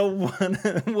ridiculous. So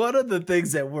one of the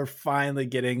things that we're finally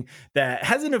getting that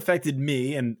hasn't affected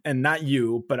me and not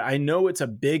you, but I know it's a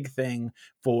big thing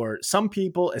for some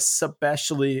people,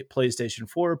 especially PlayStation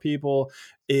 4 people,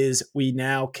 is we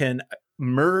now can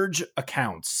merge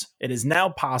accounts. It is now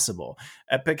possible.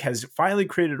 Epic has finally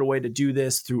created a way to do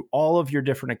this through all of your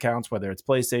different accounts, whether it's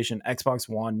PlayStation, Xbox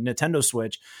One, Nintendo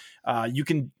Switch. You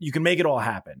can make it all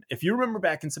happen. If you remember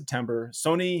back in September,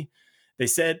 Sony, they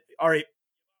said, all right,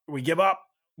 we give up.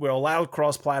 We'll allow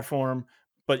cross-platform,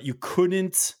 but you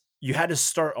had to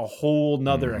start a whole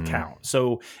nother account.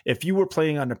 So if you were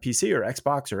playing on a PC or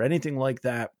Xbox or anything like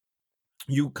that,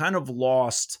 you kind of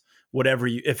lost whatever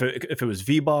if it was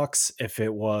V-Bucks, if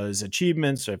it was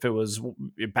achievements, or if it was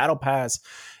Battle Pass,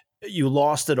 you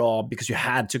lost it all because you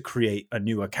had to create a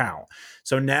new account.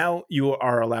 So now you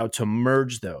are allowed to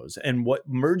merge those. And what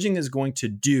merging is going to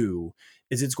do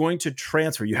is it's going to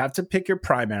transfer. You have to pick your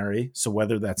primary. So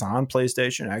whether that's on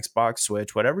PlayStation, Xbox,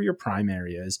 Switch, whatever your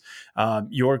primary is,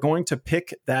 you're going to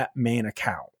pick that main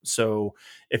account. So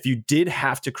if you did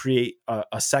have to create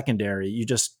a secondary, you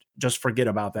just forget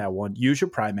about that one. Use your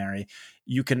primary.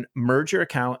 You can merge your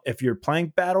account. If you're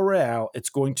playing Battle Royale, it's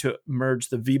going to merge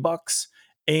the V-Bucks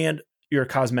and your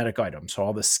cosmetic items. So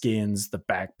all the skins, the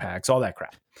backpacks, all that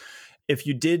crap. If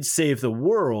you did save the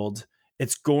world,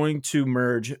 it's going to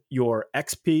merge your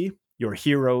XP, your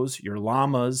heroes, your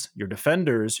llamas, your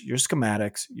defenders, your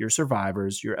schematics, your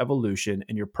survivors, your evolution,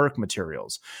 and your perk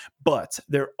materials. But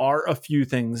there are a few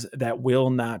things that will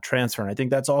not transfer. And I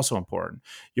think that's also important.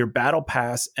 Your battle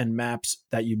pass and maps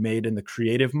that you made in the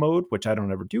creative mode, which I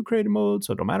don't ever do creative mode,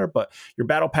 so it don't matter. But your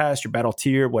battle pass, your battle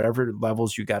tier, whatever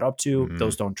levels you got up to,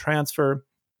 those don't transfer.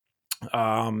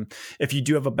 If you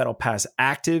do have a battle pass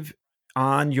active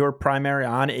on your primary,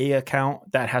 on a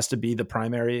account, that has to be the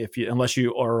primary, unless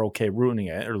you are okay ruining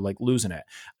it or like losing it.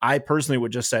 I personally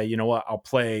would just say, you know what, I'll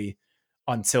play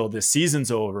until this season's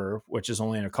over, which is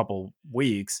only in a couple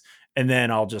weeks, and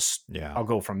then I'll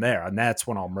go from there, and that's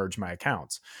when I'll merge my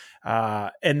accounts.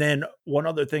 And then one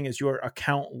other thing is your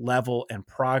account level and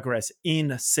progress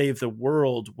in Save the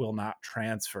World will not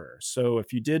transfer. So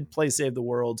if you did play Save the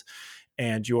World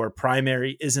and your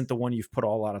primary isn't the one you've put a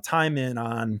lot of time in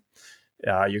on,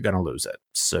 you're going to lose it.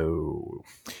 So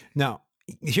now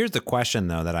here's the question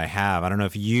though that I have. I don't know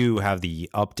if you have the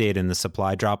update and the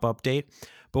supply drop update,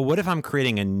 but what if I'm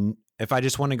creating if I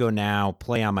just want to go now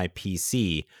play on my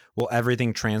PC, will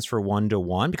everything transfer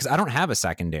 1-to-1? Because I don't have a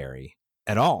secondary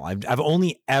at all. I've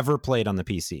only ever played on the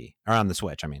PC or on the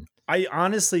Switch. I mean, I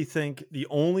honestly think the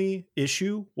only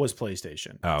issue was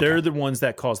PlayStation. Oh, okay. They're the ones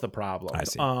that caused the problem. I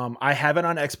see. I have it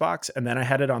on Xbox, and then I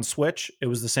had it on Switch. It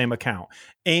was the same account.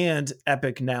 And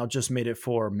Epic now just made it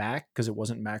for Mac because it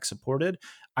wasn't Mac supported.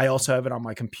 I also have it on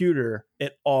my computer.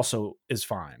 It also is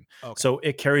fine. Okay. So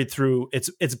it carried through.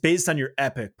 It's based on your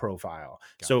Epic profile.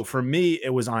 Gotcha. So for me,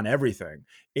 it was on everything.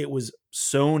 It was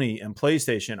Sony and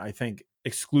PlayStation, I think,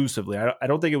 exclusively. I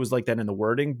don't think it was like that in the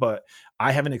wording, but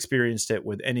I haven't experienced it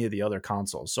with any of the other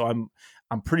consoles. So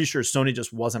I'm pretty sure Sony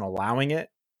just wasn't allowing it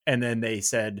And then they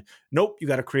said, nope, you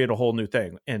got to create a whole new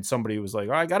thing. And somebody was like,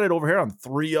 oh, I got it over here on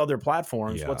 3 other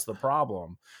platforms. Yeah. What's the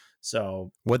problem?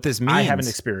 So what this means, I haven't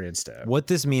experienced it. What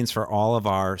this means for all of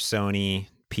our Sony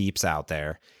peeps out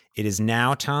there, it is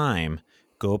now time.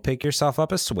 Go pick yourself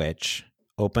up a Switch,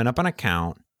 open up an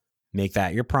account, make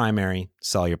that your primary,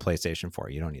 sell your PlayStation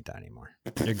 4. You don't need that anymore.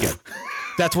 You're good.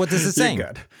 That's what this is saying. You're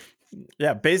good.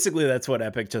 Yeah, basically that's what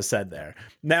Epic just said there.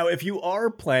 Now, if you are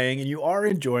playing and you are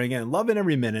enjoying it and loving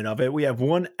every minute of it, we have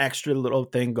one extra little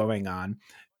thing going on.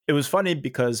 It was funny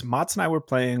because Mats and I were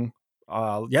playing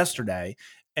yesterday,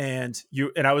 and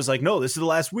I was like, no, this is the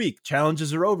last week.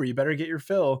 Challenges are over. You better get your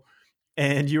fill.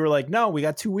 And you were like, no, we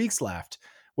got 2 weeks left,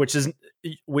 which is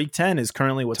week 10 is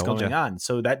currently what's going on.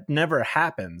 So that never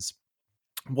happens.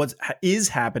 What is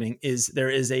happening is there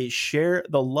is a Share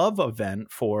the Love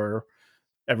event for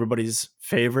everybody's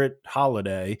favorite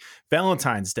holiday,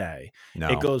 Valentine's Day. No.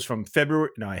 It goes from February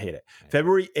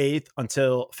 8th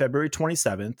until February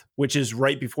 27th, which is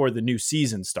right before the new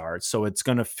season starts. So it's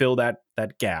going to fill that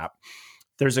gap.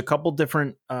 There's a couple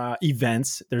different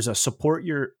events. There's a support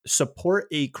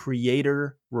a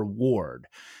creator reward.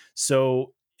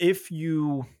 So if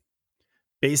you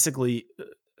basically,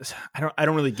 I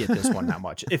don't really get this one that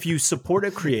much. If you support a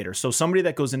creator, so somebody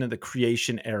that goes into the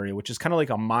creation area, which is kind of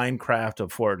like a Minecraft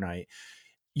of Fortnite,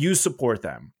 you support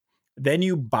them. Then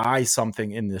you buy something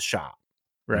in the shop,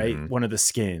 right? Mm-hmm. One of the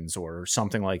skins or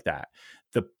something like that.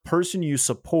 The person you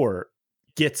support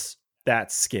gets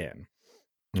that skin.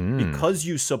 Because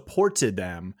you supported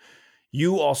them,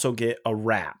 you also get a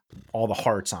wrap, all the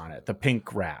hearts on it, the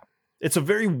pink wrap. It's a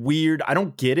very weird, I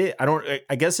don't get it.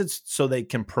 I guess it's so they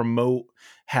can promote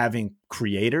having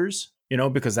creators,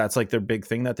 because that's like their big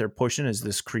thing that they're pushing is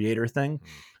this creator thing.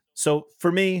 So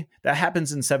for me, that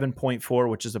happens in 7.4,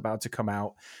 which is about to come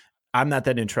out. I'm not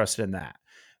that interested in that.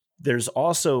 There's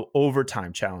also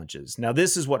overtime challenges. Now,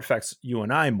 this is what affects you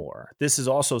and I more. This is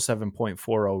also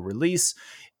 7.40 release.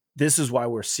 This is why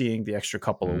we're seeing the extra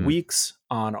couple of weeks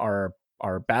on our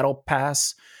battle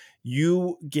pass.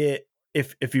 You get,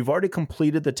 if you've already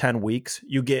completed the 10 weeks,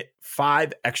 you get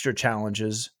 5 extra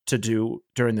challenges to do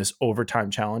during this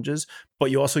overtime challenges,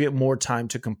 but you also get more time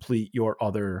to complete your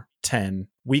other 10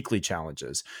 weekly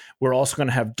challenges. We're also going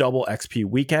to have double XP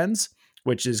weekends,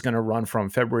 which is going to run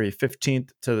from February 15th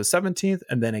to the 17th,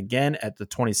 and then again at the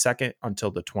 22nd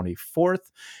until the 24th.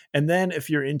 And then if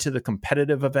you're into the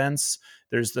competitive events,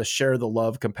 there's the Share the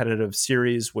Love competitive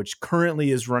series, which currently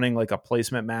is running like a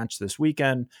placement match this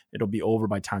weekend. It'll be over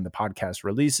by the time the podcast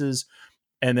releases.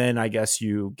 And then I guess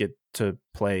you get to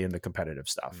play in the competitive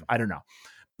stuff. I don't know.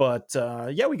 But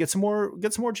yeah, we get some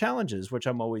more challenges, which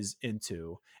I'm always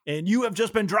into. And you have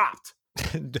just been dropped.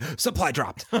 Supply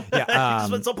dropped. Yeah,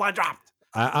 supply dropped.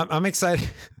 I'm excited.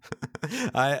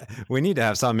 We need to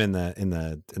have some in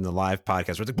the live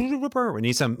podcast. We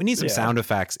need some sound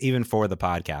effects even for the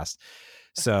podcast.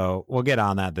 So we'll get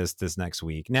on that this next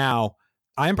week. Now,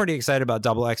 I'm pretty excited about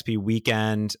Double XP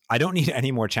Weekend. I don't need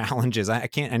any more challenges. I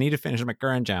need to finish my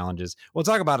current challenges. We'll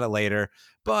talk about it later.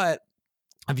 But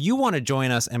if you want to join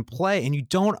us and play and you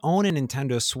don't own a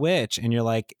Nintendo Switch and you're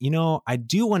like, I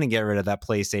do want to get rid of that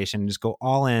PlayStation and just go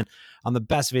all in on the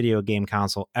best video game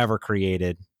console ever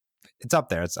created. It's up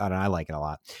there. I like it a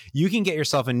lot. You can get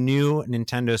yourself a new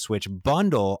Nintendo Switch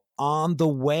bundle on the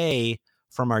way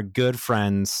from our good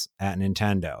friends at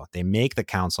Nintendo. They make the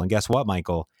console. And guess what,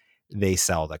 Michael? They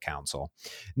sell the console.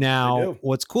 Now,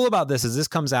 what's cool about this is this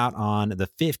comes out on the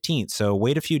 15th. So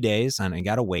wait a few days and I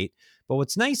got to wait. But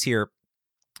what's nice here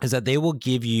is that they will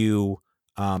give you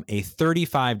a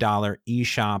 $35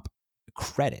 eShop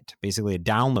credit, basically a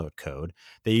download code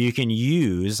that you can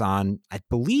use on, I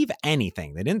believe,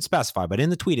 anything. They didn't specify, but in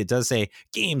the tweet, it does say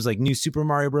games like New Super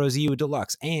Mario Bros. U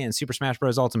Deluxe and Super Smash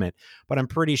Bros. Ultimate, but I'm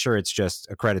pretty sure it's just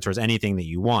a credit towards anything that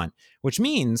you want, which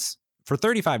means for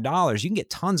 $35, you can get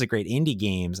tons of great indie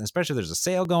games, especially if there's a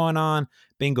sale going on,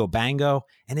 bingo bango.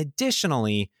 And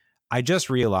additionally, I just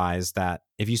realized that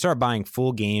if you start buying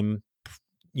full games,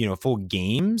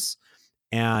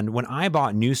 and when I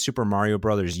bought New Super Mario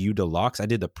Brothers U Deluxe, I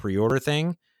did the pre-order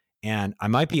thing, and I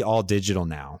might be all digital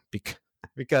now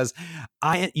because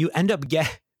you end up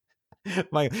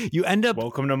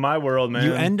welcome to my world, man.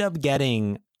 You end up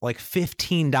getting like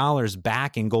 $15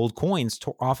 back in gold coins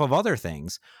off of other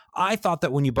things. I thought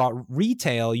that when you bought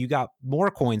retail, you got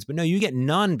more coins, but no, you get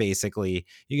none. Basically,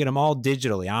 you get them all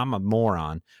digitally. I'm a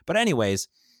moron, but anyways.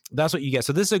 That's what you get.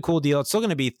 So this is a cool deal. It's still going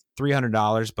to be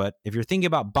 $300, but if you're thinking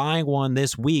about buying one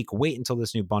this week, wait until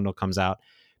this new bundle comes out,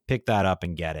 pick that up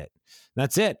and get it.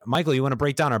 That's it. Michael, you want to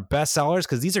break down our best sellers?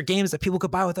 Because these are games that people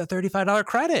could buy with a $35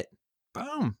 credit.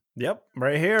 Boom. Yep,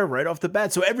 right here, right off the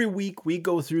bat. So every week we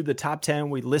go through the top 10.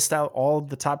 We list out all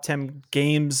the top 10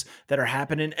 games that are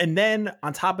happening. And then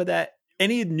on top of that,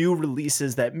 any new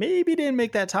releases that maybe didn't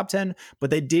make that top 10, but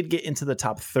they did get into the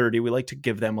top 30, we like to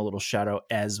give them a little shout out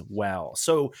as well.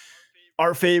 So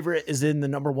our favorite is in the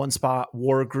number 1 spot,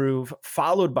 Wargroove,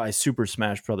 followed by Super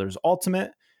Smash Bros.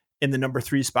 Ultimate. In the number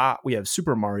 3 spot, we have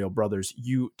Super Mario Bros.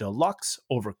 U Deluxe,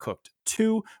 Overcooked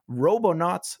 2,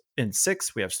 Robonauts. In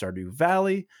 6, we have Stardew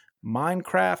Valley,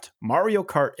 Minecraft, Mario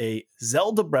Kart 8,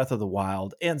 Zelda Breath of the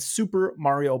Wild, and Super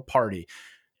Mario Party.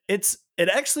 This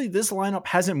lineup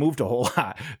hasn't moved a whole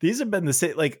lot. These have been the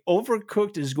same. Like,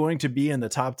 Overcooked is going to be in the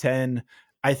top 10,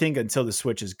 I think, until the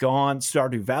Switch is gone.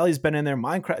 Stardew Valley's been in there.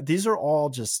 Minecraft. These are all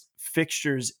just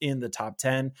fixtures in the top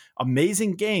 10.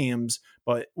 Amazing games,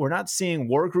 but we're not seeing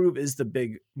Wargroove is the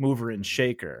big mover and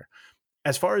shaker.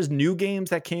 As far as new games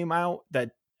that came out,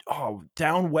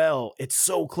 Downwell, it's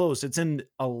so close. It's in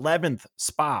 11th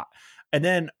spot. And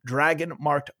then Dragon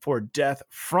Marked for Death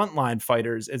Frontline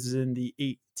Fighters is in the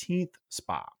 18th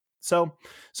spot. So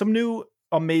some new,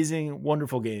 amazing,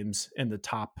 wonderful games in the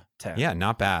top 10. Yeah,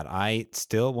 not bad. I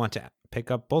still want to pick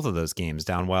up both of those games,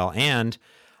 Downwell, and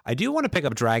I do want to pick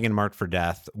up Dragon Marked for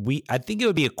Death. I think it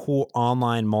would be a cool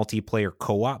online multiplayer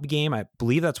co-op game. I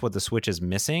believe that's what the Switch is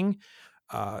missing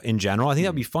in general. I think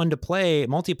that'd be fun to play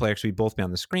multiplayer because we'd both be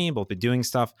on the screen, both be doing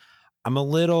stuff. I'm a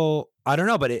little, I don't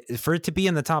know, but for it to be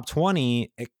in the top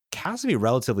 20, it has to be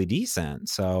relatively decent.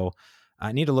 So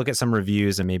I need to look at some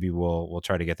reviews and maybe we'll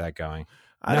try to get that going.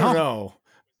 I don't know.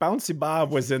 Bouncy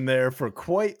Bob was in there for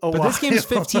quite a while. But this game's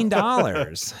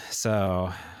 $15.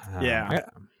 So yeah.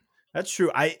 That's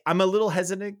true. I'm a little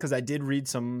hesitant because I did read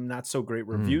some not so great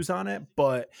reviews on it,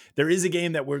 but there is a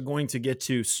game that we're going to get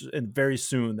to very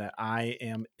soon that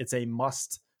it's a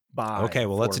must buy. Okay,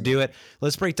 well, let's do it.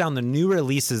 Let's break down the new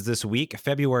releases this week,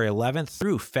 February 11th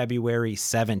through February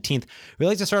 17th. We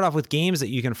like to start off with games that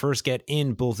you can first get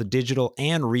in both digital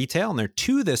and retail, and there are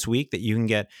 2 this week that you can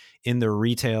get in the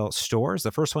retail stores.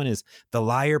 The first one is The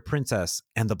Liar Princess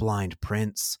and the Blind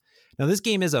Prince. Now, this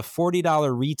game is a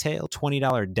 $40 retail,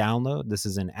 $20 download. This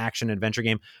is an action-adventure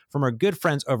game from our good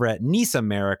friends over at NIS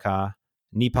America,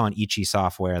 Nippon Ichi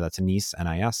Software. That's a NIS,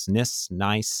 N-I-S,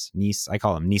 NIS. I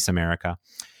call them NIS America.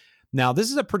 Now, this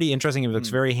is a pretty interesting. It looks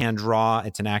very hand-draw.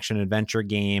 It's an action-adventure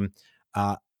game.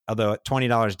 Although at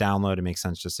 $20 download, it makes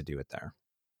sense just to do it there.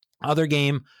 Other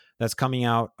game that's coming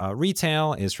out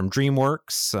retail is from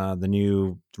DreamWorks.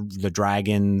 The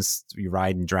dragons, you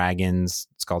ride in dragons.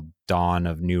 It's called Dawn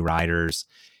of New Riders.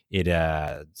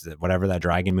 Whatever that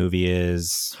dragon movie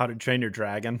is. How to Train Your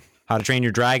Dragon.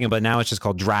 But now it's just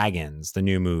called Dragons, the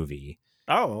new movie.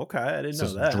 Oh, okay. I didn't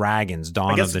know that. Dragons,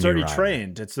 Dawn of the New Riders. It's already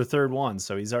trained. It's the third one,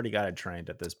 so he's already got it trained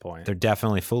at this point. They're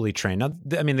definitely fully trained. Now,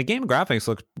 I mean, the game graphics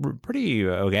look pretty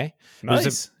okay.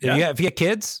 Nice. If you get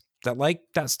kids that like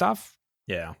that stuff,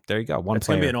 yeah, there you go. It's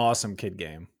going to be an awesome kid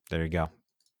game. There you go.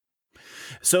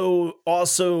 So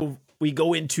also we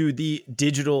go into the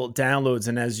digital downloads,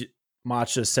 and as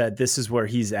Matcha said, this is where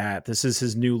he's at. This is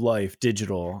his new life,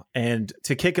 digital. And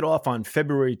to kick it off on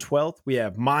February 12th, we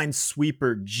have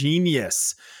Minesweeper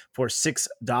Genius for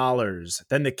 $6.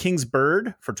 Then The King's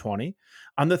Bird for $20.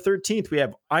 On the 13th, we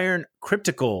have Iron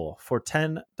Cryptical for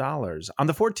 $10. On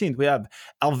the 14th, we have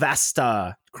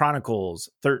Alvasta Chronicles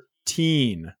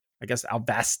 13. I guess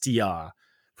Alvastia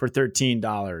for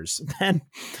 $13. Then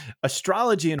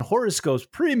Astrology and Horoscopes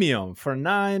Premium for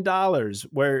 $9,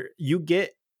 where you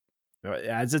get,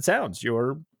 as it sounds,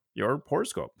 your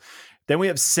horoscope. Then we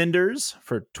have Cinders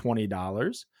for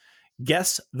 $20.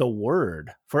 Guess the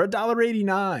Word for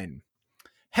 $1.89.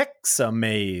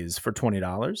 Hexamaze for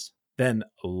 $20. Then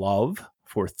Love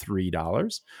for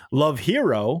 $3. Love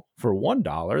Hero for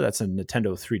 $1. That's a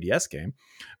Nintendo 3DS game.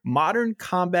 Modern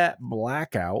Combat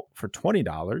Blackout for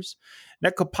 $20.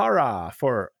 Nekopara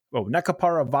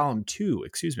Volume 2,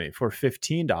 for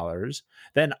 $15.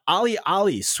 Then Ali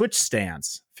Ali Switch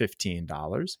Stance,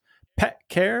 $15. Pet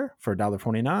Care for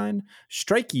 $1.49.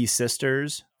 Strikey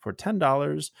Sisters for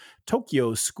 $10.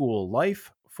 Tokyo School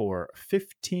Life for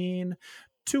 $15.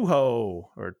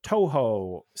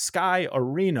 Toho Sky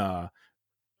Arena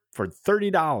for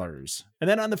 $30. And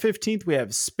then on the 15th, we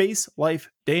have Space Life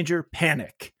Danger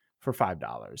Panic for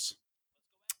 $5.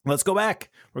 Let's go back.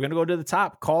 We're going to go to the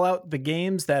top. Call out the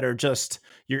games that are just,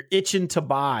 you're itching to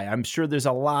buy. I'm sure there's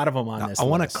a lot of them on this list. I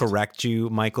want to correct you,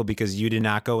 Michael, because you did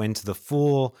not go into the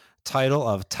full title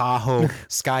of Tahoe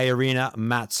Sky Arena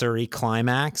Matsuri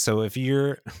Climax. So if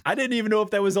you're, I didn't even know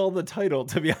if that was all the title,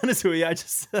 to be honest with you. I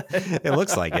just it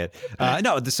looks like it.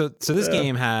 No, so this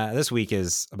game this week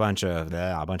is a bunch of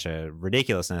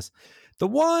ridiculousness. The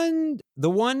one,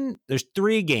 there's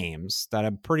 3 games that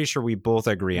I'm pretty sure we both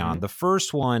agree on. The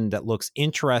first one that looks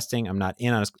interesting, I'm not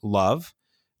in on, is Love,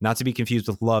 not to be confused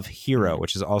with Love Hero,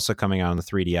 which is also coming out on the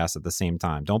 3DS at the same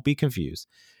time. Don't be confused.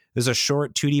 There's a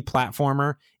short 2D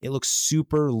platformer. It looks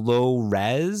super low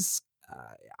res.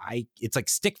 It's like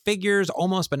stick figures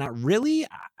almost, but not really.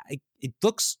 It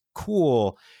looks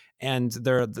cool. And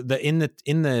in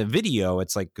the video,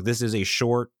 it's like, this is a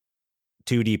short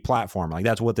 2D platformer. Like,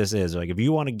 that's what this is. Like, if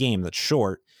you want a game that's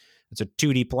short, it's a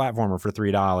 2D platformer for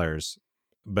 $3.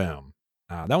 Boom.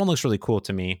 That one looks really cool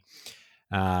to me.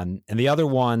 And the other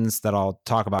ones that I'll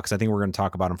talk about, because I think we're going to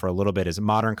talk about them for a little bit, is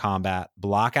Modern Combat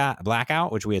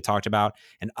Blackout, which we had talked about,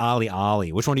 and Ali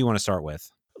Ali. Which one do you want to start with?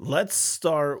 Let's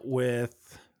start with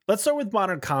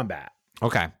Modern Combat.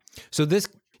 Okay. So this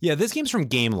game's from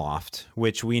Gameloft,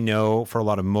 which we know for a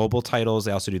lot of mobile titles.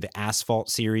 They also do the Asphalt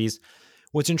series.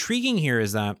 What's intriguing here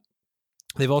is that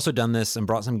they've also done this and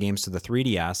brought some games to the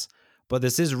 3DS, but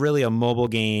this is really a mobile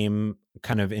game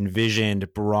kind of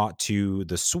envisioned, brought to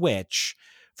the Switch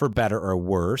for better or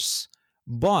worse.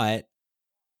 But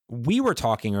we were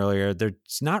talking earlier, there's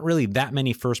not really that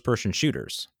many first-person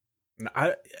shooters.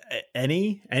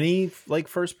 Any like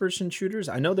first person shooters?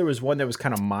 I know there was one that was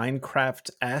kind of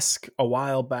Minecraft-esque a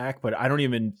while back, but I don't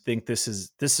even think this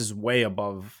is way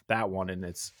above that one in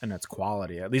its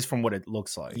quality, at least from what it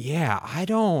looks like. Yeah, I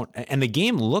don't. And the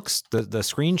game looks, the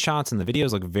screenshots and the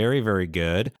videos look very, very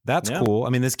good. That's cool.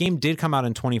 I mean, this game did come out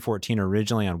in 2014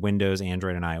 originally on Windows,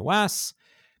 Android, and iOS.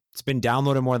 It's been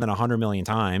downloaded more than 100 million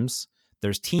times.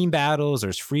 There's team battles,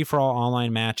 there's free-for-all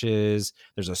online matches,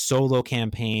 there's a solo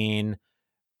campaign.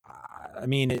 I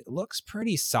mean, it looks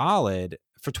pretty solid.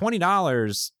 For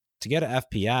 $20 to get an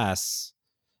FPS,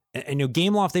 and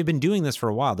Gameloft, they've been doing this for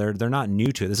a while. They're not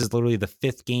new to it. This is literally the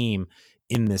 5th game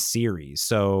in this series.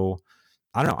 So,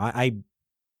 I don't know. I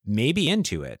may be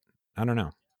into it. I don't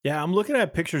know. Yeah, I'm looking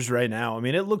at pictures right now. I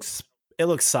mean, it looks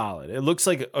solid. It looks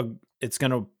like it's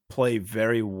going to play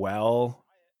very well.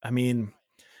 I mean,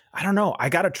 I don't know. I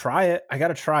got to try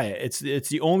it. It's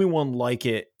the only one like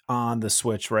it on the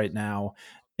Switch right now.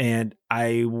 And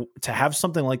to have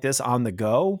something like this on the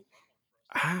go,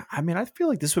 I mean, I feel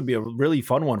like this would be a really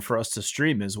fun one for us to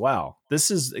stream as well.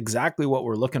 This is exactly what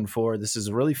we're looking for. This is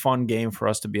a really fun game for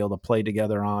us to be able to play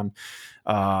together on.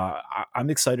 I'm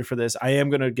excited for this. I am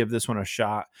going to give this one a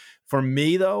shot. For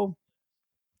me, though,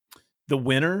 the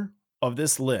winner of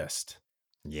this list,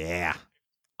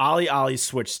 Ali Ali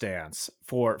Switch stands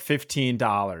for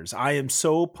 $15. I am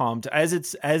so pumped. As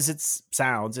it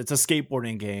sounds, it's a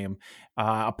skateboarding game.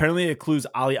 Apparently, it includes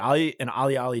Ali Ali and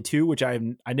Ali Ali 2, which I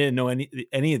didn't know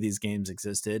any of these games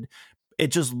existed. It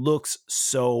just looks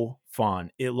so fun.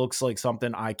 It looks like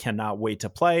something I cannot wait to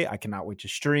play. I cannot wait to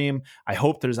stream. I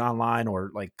hope there's online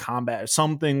or like combat,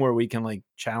 something where we can like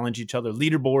challenge each other,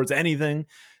 leaderboards, anything.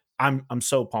 I'm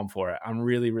so pumped for it. I'm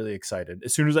really, really excited.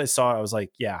 As soon as I saw it, I was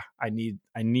like, yeah, I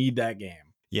need that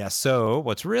game. Yeah. So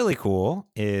what's really cool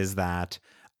is that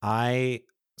I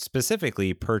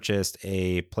specifically purchased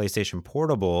a PlayStation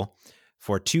Portable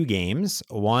for 2 games.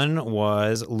 One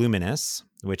was Luminous,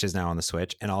 which is now on the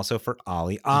Switch, and also for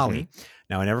Ali Ali. Mm-hmm.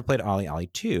 Now, I never played Ali Ali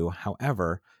 2.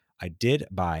 However, I did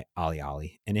buy Ali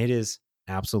Ali, and it is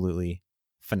absolutely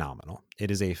phenomenal. It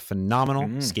is a phenomenal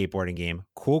skateboarding game.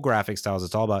 Cool graphic styles.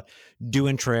 It's all about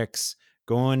doing tricks,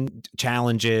 going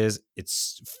challenges.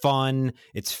 It's fun.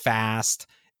 It's fast.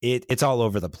 It's all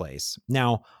over the place.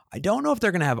 Now, I don't know if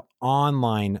they're going to have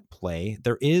online play.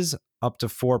 There is up to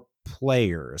 4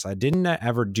 players. I didn't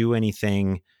ever do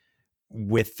anything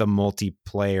with the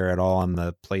multiplayer at all on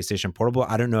the PlayStation Portable.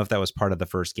 I don't know if that was part of the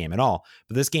first game at all,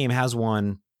 but this game has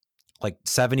won like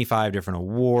 75 different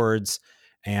awards.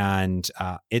 And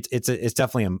it's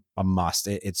definitely a must.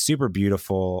 It's super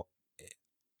beautiful.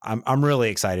 I'm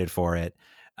really excited for it,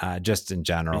 just in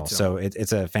general. So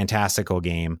it's a fantastical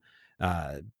game,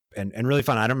 and really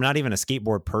fun. I'm not even a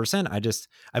skateboard person.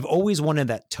 I've always wanted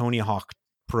that Tony Hawk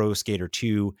Pro Skater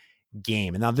 2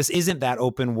 game. And now this isn't that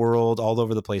open world, all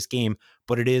over the place game,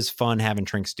 but it is fun having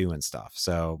Trinks doing stuff.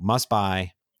 So must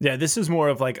buy. Yeah, this is more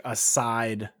of like a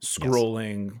side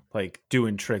scrolling, like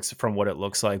doing tricks from what it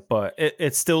looks like, but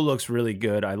it still looks really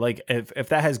good. I like if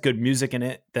that has good music in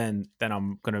it, then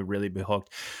I'm gonna really be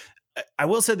hooked. I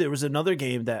will say there was another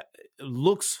game that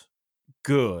looks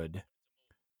good,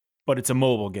 but it's a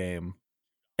mobile game,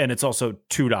 and it's also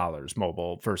 $2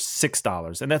 mobile for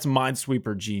 $6, and that's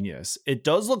Minesweeper Genius. It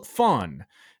does look fun.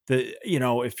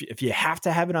 if you have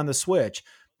to have it on the Switch,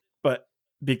 but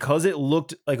because it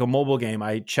looked like a mobile game,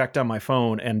 I checked on my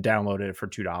phone and downloaded it for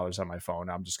 $2 on my phone.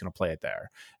 I'm just going to play it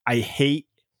there.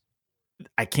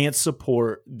 I can't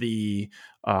support the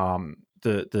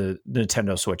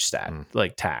Nintendo Switch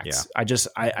tax. Yeah.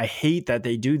 I hate that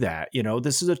they do that.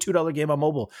 This is a $2 game on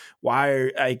mobile.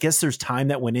 Why? I guess there's time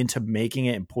that went into making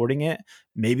it and porting it.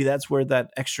 Maybe that's where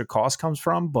that extra cost comes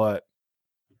from, but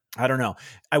I don't know.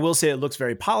 I will say it looks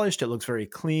very polished. It looks very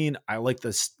clean. I like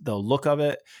the look of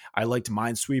it. I liked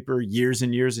Minesweeper years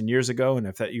and years and years ago. And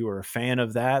if you were a fan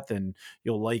of that, then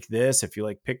you'll like this. If you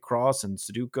like Picross and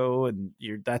Sudoku and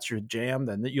that's your jam,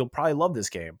 then you'll probably love this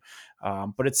game.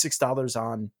 But it's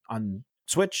 $6 on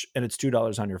Switch and it's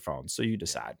 $2 on your phone. So you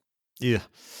decide. Yeah.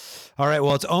 All right.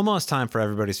 Well, it's almost time for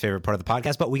everybody's favorite part of the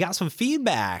podcast, but we got some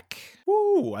feedback.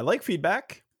 Woo! I like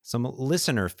feedback. Some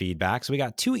listener feedback. So we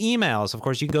got 2 emails. Of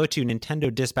course, you can go to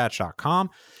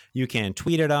nintendodispatch.com. You can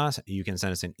tweet at us. You can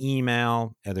send us an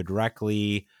email either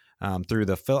directly through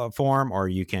the form, or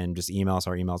you can just email us.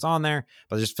 Our email's on there.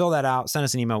 But just fill that out. Send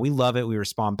us an email. We love it. We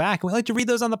respond back. And we like to read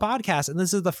those on the podcast. And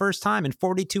this is the first time in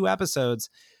 42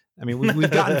 episodes. I mean, we've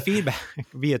gotten feedback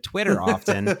via Twitter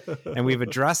often, and we've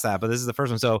addressed that. But this is the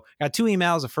first one. So got 2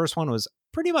 emails. The first one was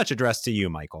pretty much addressed to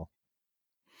you, Michael.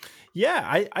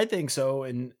 Yeah, I think so.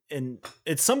 And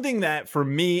it's something that for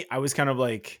me, I was kind of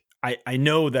like, I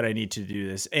know that I need to do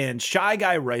this. And Shy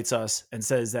Guy writes us and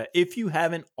says that if you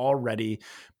haven't already,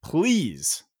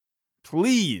 please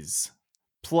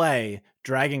play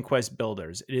Dragon Quest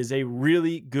Builders. It is a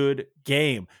really good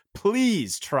game.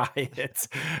 Please try it.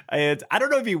 And I don't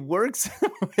know if he works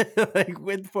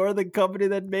for the company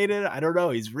that made it. I don't know.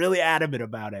 He's really adamant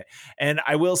about it. And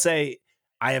I will say,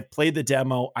 I have played the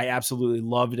demo. I absolutely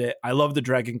loved it. I love the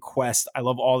Dragon Quest. I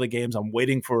love all the games. I'm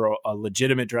waiting for a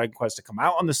legitimate Dragon Quest to come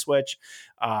out on the Switch.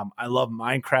 I love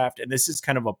Minecraft, and this is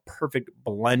kind of a perfect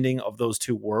blending of those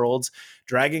two worlds.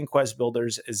 Dragon Quest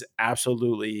Builders is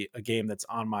absolutely a game that's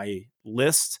on my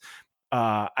list.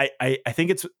 I think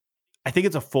it's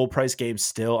a full price game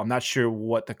still. I'm not sure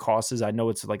what the cost is. I know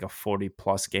it's like a 40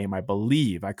 plus game, I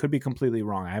believe. I could be completely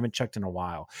wrong. I haven't checked in a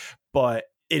while, but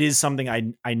it is something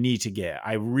I need to get.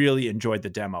 I really enjoyed the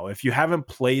demo. If you haven't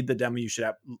played the demo, you should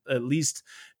at least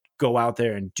go out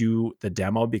there and do the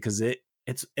demo, because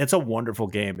it's a wonderful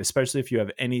game, especially if you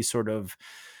have any sort of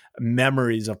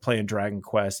memories of playing Dragon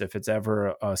Quest. If it's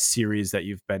ever a series that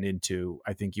you've been into,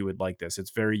 I think you would like this.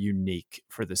 It's very unique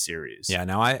for the series. Yeah,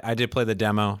 no, I did play the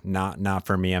demo. Not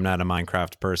for me. I'm not a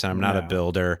Minecraft person. I'm not a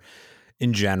builder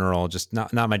in general. Just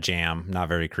not my jam. Not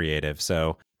very creative.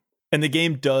 So, and the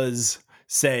game does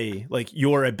say like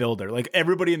you're a builder. Like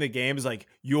everybody in the game is like,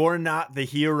 you're not the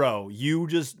hero, you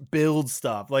just build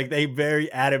stuff. Like they very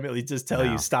adamantly just tell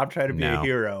you, stop trying to be a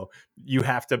hero, you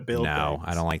have to build things.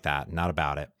 I don't like that. Not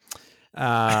about it.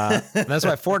 That's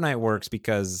why Fortnite works,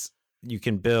 because you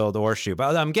can build or shoot.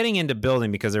 But I'm getting into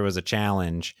building because there was a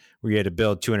challenge where you had to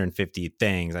build 250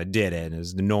 things. I did it and it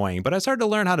was annoying, but I started to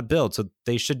learn how to build, so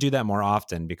they should do that more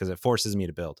often because it forces me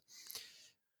to build.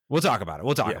 We'll talk about it.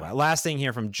 About it. Last thing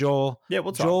here from Joel. Yeah,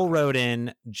 Joel wrote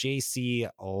in JC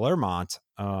Lermont,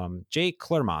 Jay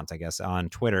Clermont, I guess, on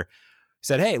Twitter. He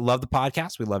said, "Hey, love the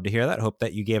podcast. We'd love to hear that. Hope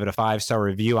that you gave it a 5-star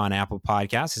review on Apple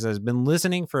Podcasts." He says, "Been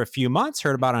listening for a few months.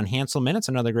 Heard about on Hansel Minutes,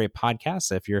 another great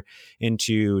podcast. If you're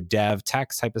into dev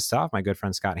tech type of stuff, my good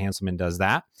friend Scott Hanselman does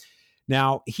that."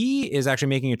 Now, he is actually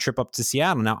making a trip up to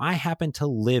Seattle. Now, I happen to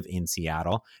live in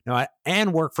Seattle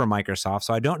and work for Microsoft,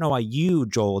 so I don't know why you,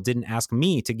 Joel, didn't ask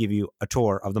me to give you a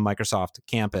tour of the Microsoft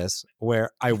campus where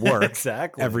I work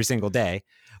exactly every single day.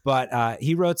 But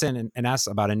he wrote in and asked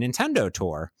about a Nintendo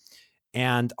tour,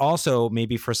 and also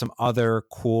maybe for some other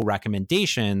cool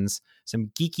recommendations, some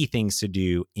geeky things to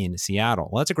do in Seattle.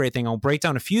 Well, that's a great thing. I'll break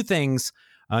down a few things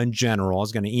in general. I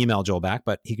was going to email Joel back,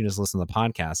 but he can just listen to the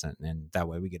podcast, and that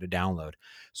way we get a download.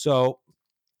 So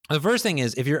the first thing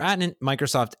is, if you're at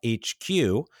Microsoft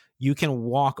HQ, you can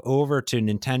walk over to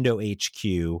Nintendo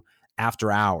HQ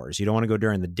after hours. You don't want to go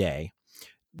during the day.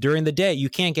 During the day, you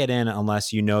can't get in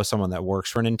unless you know someone that works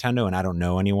for Nintendo, and I don't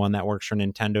know anyone that works for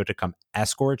Nintendo to come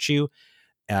escort you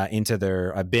into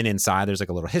their. I've been inside. There's like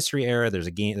a little history area. There's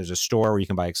a game. There's a store where you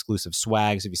can buy exclusive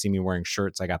swags. If you see me wearing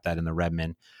shirts, I got that in the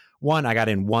Redmond one. I got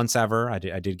in once ever. I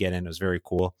did get in. It was very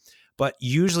cool. But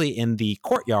usually in the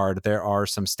courtyard, there are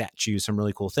some statues, some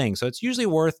really cool things. So it's usually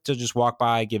worth to just walk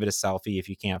by, give it a selfie if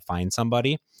you can't find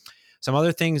somebody. Some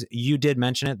other things, you did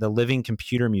mention it, the Living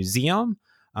Computer Museum,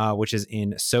 which is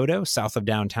in SoDo, south of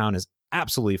downtown, is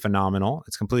absolutely phenomenal.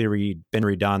 It's completely been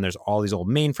redone. There's all these old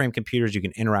mainframe computers. You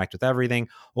can interact with everything,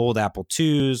 old Apple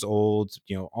IIs, old,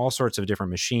 all sorts of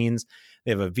different machines.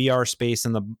 They have a VR space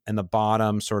in the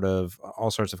bottom, sort of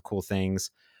all sorts of cool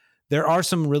things. There are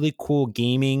some really cool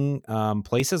gaming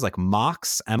places like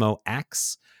Mox,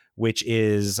 MOX, which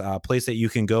is a place that you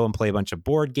can go and play a bunch of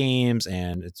board games,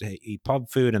 and it's a pub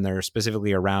food, and they're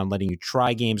specifically around letting you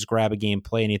try games, grab a game,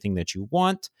 play anything that you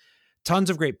want. Tons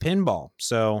of great pinball.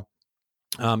 So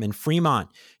in Fremont,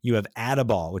 you have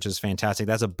Addaball, which is fantastic.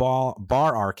 That's a bar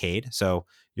arcade. So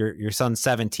your son's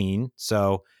 17,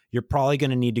 so you're probably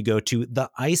going to need to go to the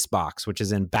Icebox, which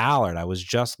is in Ballard. I was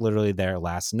just literally there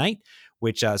last night,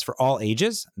 which is for all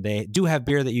ages. They do have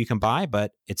beer that you can buy,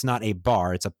 but it's not a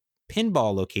bar. It's a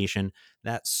pinball location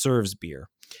that serves beer.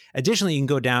 Additionally, you can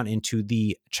go down into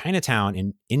the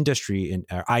Chinatown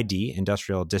ID,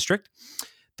 Industrial District.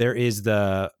 There is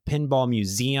the Pinball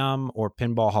Museum or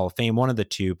Pinball Hall of Fame, one of the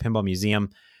two, Pinball Museum.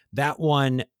 That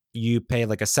one, you pay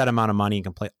like a set amount of money and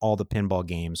can play all the pinball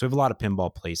games. We have a lot of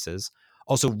pinball places.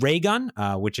 Also, Raygun,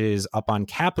 which is up on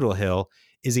Capitol Hill,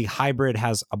 is a hybrid,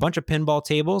 has a bunch of pinball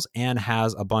tables and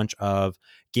has a bunch of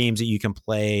games that you can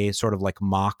play, sort of like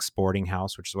Mock Sporting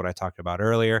House, which is what I talked about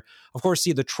earlier. Of course,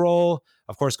 see the Troll.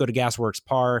 Of course, go to Gasworks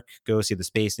Park. Go see the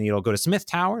Space Needle. Go to Smith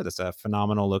Tower. That's a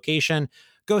phenomenal location.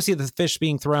 Go see the fish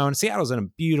being thrown. Seattle's in a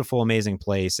beautiful, amazing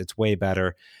place. It's way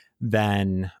better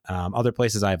than other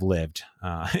places I've lived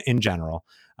in general.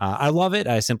 I love it.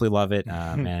 I simply love it.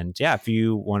 And yeah, if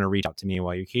you want to reach out to me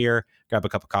while you're here, grab a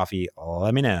cup of coffee,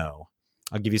 let me know.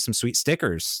 I'll give you some sweet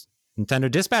stickers,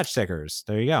 Nintendo Dispatch stickers.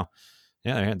 There you go.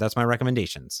 Yeah, that's my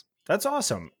recommendations. That's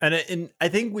awesome. And I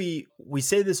think we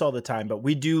say this all the time, but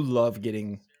we do love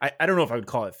getting, I don't know if I would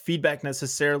call it feedback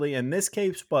necessarily in this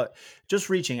case, but just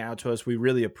reaching out to us. We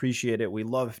really appreciate it. We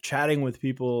love chatting with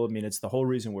people. I mean, it's the whole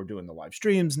reason we're doing the live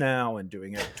streams now and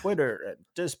doing it on Twitter and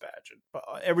Dispatch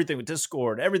and everything with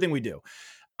Discord, everything we do.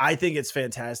 I think it's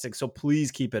fantastic. So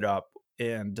please keep it up.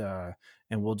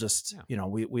 And we'll just,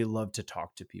 we love to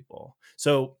talk to people.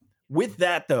 So with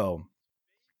that, though,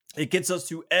 it gets us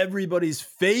to everybody's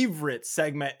favorite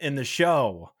segment in the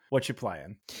show. What you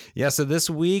playing? Yeah, so this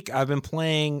week I've been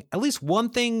playing at least one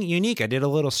thing unique. I did a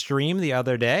little stream the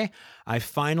other day. I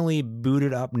finally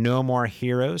booted up No More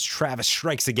Heroes, Travis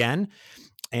Strikes Again,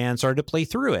 and started to play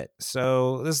through it.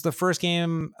 So this is the first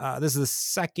game. This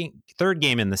is the third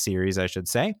game in the series, I should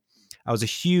say. I was a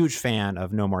huge fan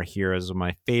of No More Heroes. One of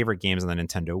my favorite games on the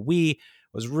Nintendo Wii. It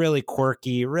was really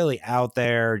quirky, really out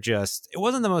there. It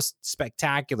wasn't the most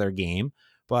spectacular game,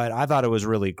 but I thought it was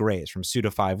really great. It's from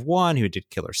Suda51, who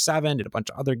did Killer 7, did a bunch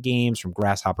of other games from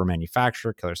Grasshopper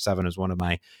Manufacturer. Killer 7 is one of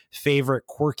my favorite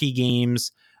quirky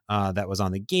games that was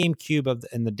on the GameCube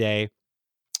in the day.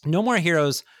 No More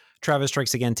Heroes, Travis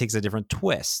Strikes Again takes a different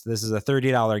twist. This is a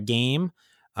 $30 game.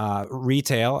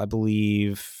 Retail, I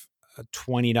believe,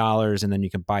 $20, and then you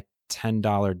can buy $10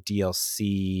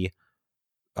 DLC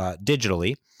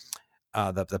digitally,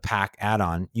 the pack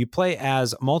add-on. You play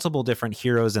as multiple different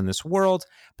heroes in this world,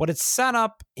 but it's set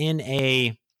up in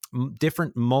a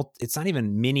different it's not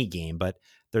even mini game, but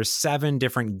there's 7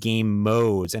 different game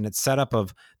modes, and it's set up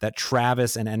of that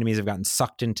Travis and enemies have gotten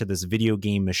sucked into this video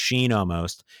game machine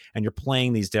almost, and you're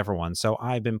playing these different ones. So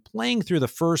I've been playing through the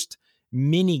first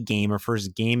mini game, or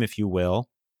first game, if you will.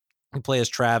 You play as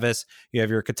Travis, you have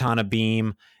your katana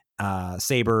beam,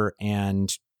 saber,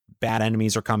 and bad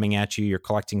enemies are coming at you. You're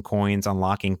collecting coins,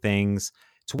 unlocking things.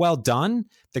 It's well done.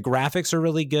 The graphics are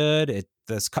really good.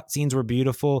 The cutscenes were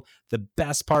beautiful. The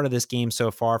best part of this game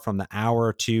so far, from the hour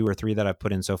or 2 or 3 that I've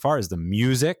put in so far, is the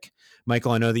music.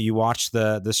 Michael, I know that you watched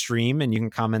the stream and you can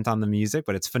comment on the music,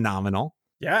 but it's phenomenal.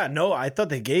 Yeah, no, I thought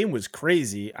the game was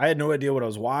crazy. I had no idea what I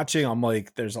was watching. I'm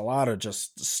like, there's a lot of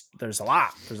there's a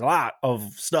lot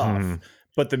of stuff,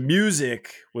 but the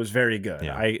music was very good.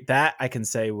 Yeah. I can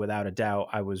say without a doubt,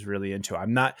 I was really into. I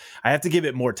have to give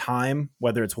it more time,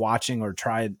 whether it's watching or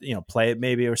try, play it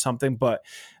maybe or something. But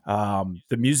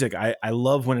the music, I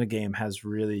love when a game has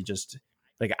really just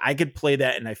like, I could play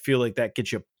that and I feel like that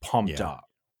gets you pumped up,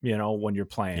 when you're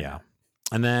playing. Yeah.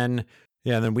 And then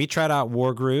we tried out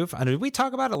Wargroove. Did we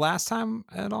talk about it last time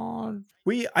at all?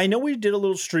 I know we did a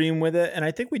little stream with it, and I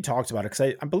think we talked about it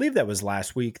because I believe that was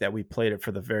last week that we played it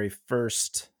for the very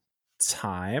first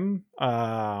time.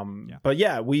 But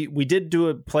yeah, we did do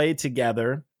a play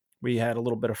together. We had a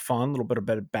little bit of fun, a little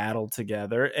bit of battle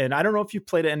together. And I don't know if you've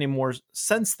played it anymore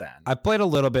since then. I played a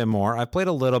little bit more. I played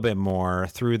a little bit more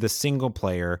through the single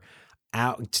player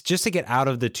out just to get out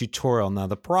of the tutorial. Now,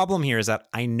 the problem here is that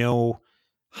I know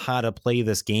how to play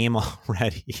this game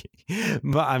already.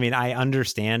 But I mean, I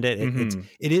understand it.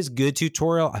 It is good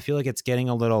tutorial. I feel like it's getting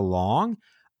a little long.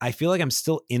 I feel like I'm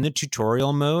still in the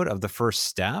tutorial mode of the first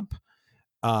step.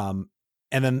 And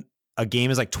then a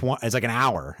game is like it's like an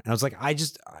hour. And I was like,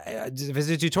 if it's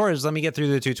a tutorial, just let me get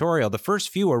through the tutorial. The first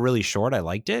few were really short. I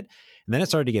liked it. And then it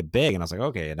started to get big and I was like,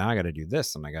 okay, now I got to do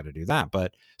this and I got to do that.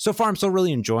 But so far I'm still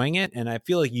really enjoying it. And I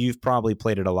feel like you've probably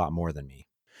played it a lot more than me.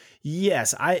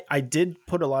 Yes, I did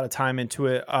put a lot of time into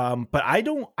it. But I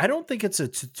don't think it's a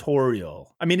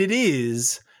tutorial. I mean, it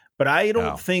is, but I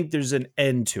don't think there's an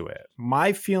end to it.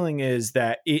 My feeling is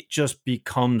that it just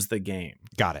becomes the game.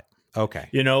 Got it. Okay.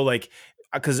 You know, like,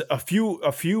 because a few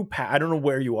I don't know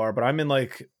where you are, but I'm in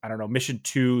like, I don't know, mission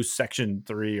 2, section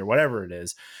 3 or whatever it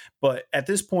is. But at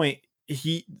this point,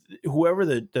 whoever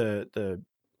the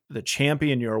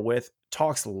champion you're with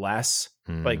talks less.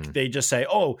 Like they just say,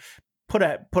 oh, put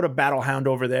a battle hound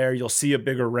over there, you'll see a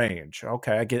bigger range.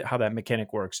 Okay, I get how that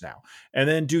mechanic works now. And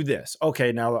then do this.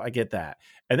 Okay, now I get that.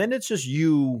 And then it's just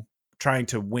you trying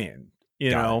to win,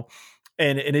 you know?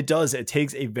 And it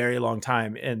takes a very long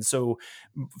time. And so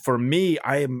for me,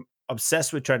 I am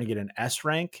obsessed with trying to get an S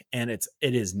rank, and it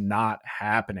is not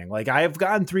happening. Like, I have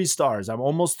gotten 3 stars. I'm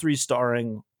almost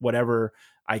 3-starring whatever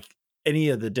any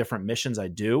of the different missions I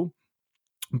do.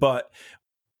 But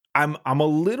I'm a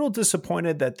little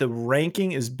disappointed that the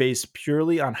ranking is based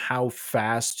purely on how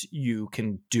fast you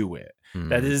can do it.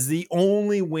 That is the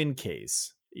only win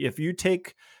case. If you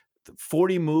take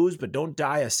 40 moves but don't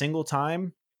die a single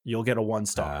time, you'll get a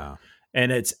 1-star.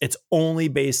 And it's only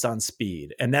based on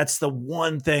speed. And that's the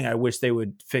one thing I wish they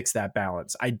would fix, that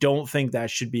balance. I don't think that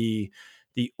should be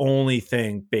the only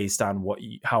thing based on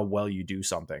how well you do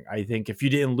something. I think if you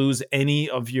didn't lose any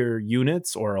of your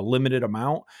units or a limited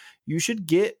amount,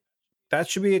 that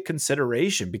should be a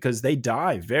consideration, because they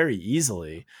die very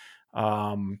easily.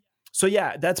 So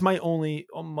yeah, that's my only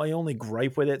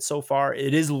gripe with it so far.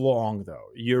 It is long though.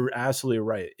 You're absolutely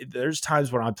right. There's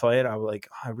times when I play it, I'm like,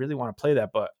 I really want to play that,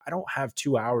 but I don't have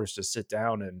 2 hours to sit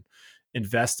down and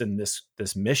invest in this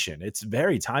mission. It's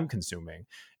very time consuming,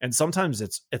 and sometimes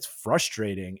it's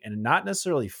frustrating and not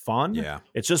necessarily fun. Yeah,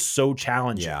 it's just so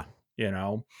challenging. Yeah, you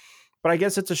know. But I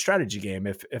guess it's a strategy game.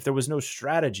 If there was no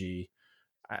strategy,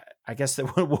 I guess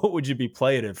that what would you be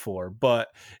playing it for? But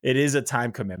it is a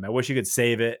time commitment. I wish you could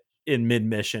save it in mid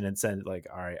mission and send it like,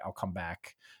 all right, I'll come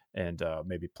back and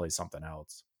maybe play something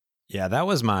else. Yeah, that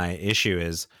was my issue.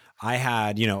 Is I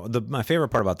had, my favorite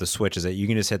part about the Switch is that you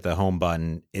can just hit the home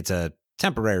button. It's a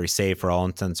temporary save for all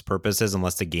intents and purposes,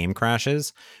 unless the game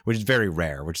crashes, which is very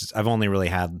rare. I've only really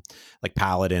had like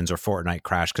Paladins or Fortnite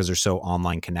crash because they're so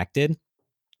online connected,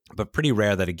 but pretty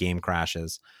rare that a game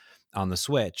crashes on the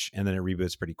Switch and then it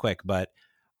reboots pretty quick. But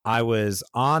I was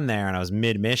on there and I was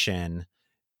mid mission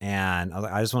and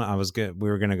I was good. We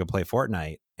were going to go play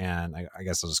Fortnite, and I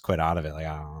guess I'll just quit out of it. Like,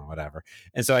 I don't know, whatever.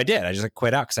 And so I did. I just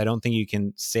quit out because I don't think you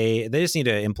can save. They just need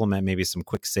to implement maybe some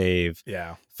quick save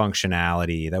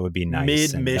functionality. That would be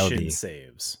nice. Mid mission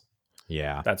saves.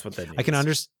 Yeah, that's what they need. I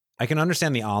can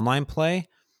understand the online play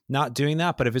not doing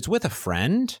that, but if it's with a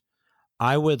friend,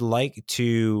 I would like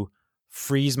to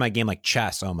freeze my game like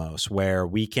chess almost, where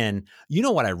we can. You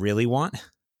know what I really want?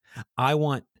 I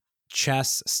want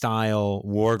chess style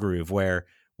Wargroove, where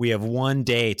we have 1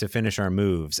 day to finish our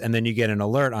moves, and then you get an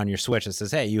alert on your Switch that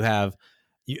says, hey, you have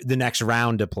the next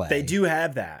round to play. They do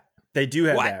have that.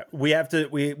 That.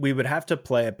 We would have to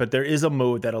play it, but there is a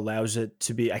mode that allows it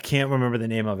to be, I can't remember the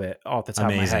name of it off the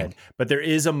top of my head, but there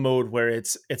is a mode where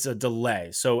it's a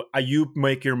delay. So you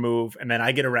make your move and then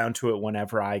I get around to it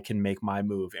whenever I can make my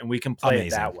move, and we can play it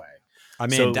that way. I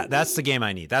mean, that's the game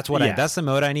I need. That's what that's the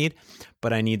mode I need,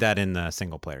 but I need that in the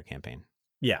single player campaign.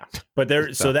 Yeah.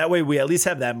 But so that way we at least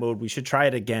have that mode. We should try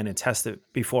it again and test it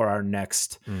before our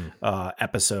next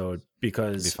episode,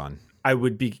 because it'd be fun. I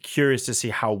would be curious to see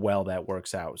how well that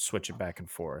works out. Switch it back and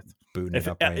forth. Booting it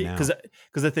up right now. Because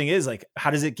the thing is, like,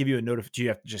 how does it give you a notification? Do you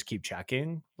have to just keep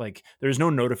checking? Like, there's no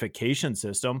notification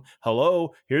system.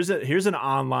 Hello, here's an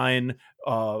online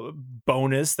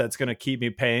bonus that's going to keep me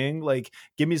paying. Like,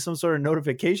 give me some sort of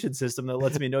notification system that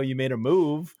lets me know you made a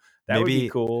move. That would be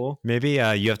cool. Maybe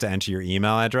you have to enter your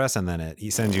email address, and then he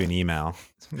sends you an email.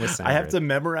 I have to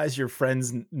memorize your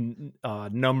friend's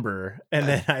number, and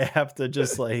then I have to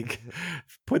just like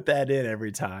put that in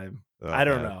every time. I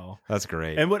don't know. That's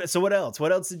great. And what else?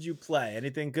 What else did you play?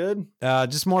 Anything good?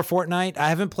 Just more Fortnite. I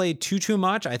haven't played too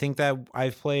much. I think that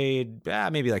I've played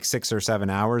maybe like 6 or 7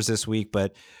 hours this week.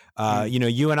 But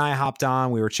you and I hopped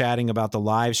on. We were chatting about the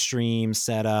live stream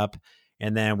setup.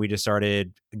 And then we just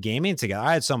started gaming together.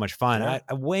 I had so much fun. I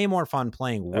had way more fun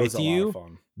playing with you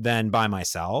than by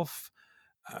myself.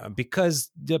 Because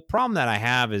the problem that I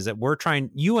have is that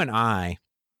you and I,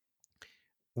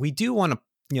 we do want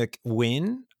to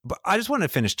win, but I just want to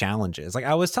finish challenges. Like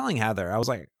I was telling Heather, I was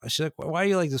like, she's like, why do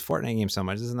you like this Fortnite game so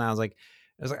much? This and that. I was like,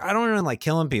 It's like, I don't even like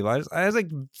killing people. I was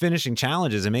like finishing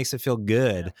challenges. It makes it feel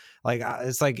good. Yeah.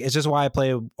 It's just why I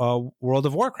play World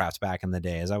of Warcraft back in the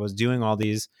day, as I was doing all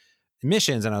these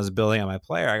missions and I was building on my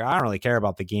player. I don't really care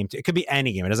about the game. It could be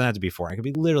any game. It doesn't have to be Fortnite. It could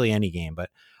be literally any game. But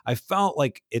I felt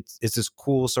like it's this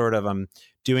cool sort of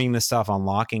doing this stuff,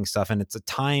 unlocking stuff, and it's a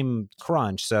time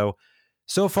crunch. So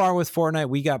far with Fortnite,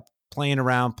 we got playing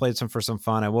around, played some for some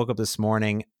fun. I woke up this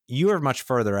morning. You are much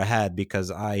further ahead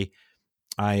because I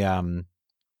started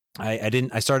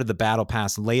the battle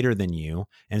pass later than you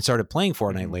and started playing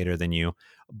Fortnite later than you,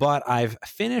 but I've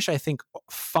finished, I think,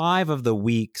 5 of the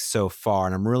weeks so far,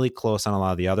 and I'm really close on a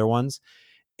lot of the other ones.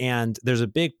 And there's a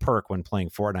big perk when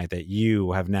playing Fortnite that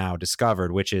you have now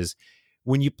discovered, which is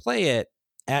when you play it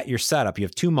at your setup, you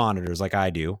have 2 monitors like I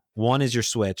do. One is your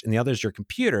Switch and the other is your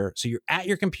computer. So you're at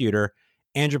your computer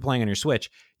and you're playing on your Switch.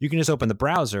 You can just open the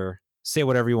browser, say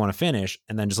whatever you want to finish,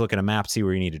 and then just look at a map, see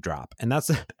where you need to drop. And that's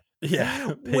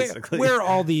yeah, basically. Where are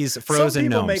all these frozen Some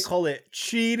people gnomes? may call it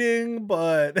cheating,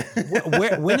 but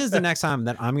when is the next time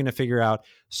that I'm going to figure out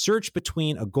search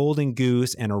between a golden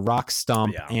goose and a rock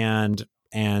stump and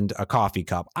a coffee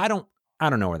cup? I don't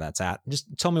know where that's at. Just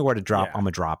tell me where to drop. I'm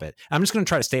gonna drop it. I'm just going to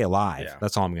try to stay alive. Yeah.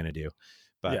 That's all I'm going to do.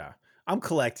 But yeah. I'm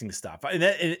collecting stuff. And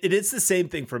it's the same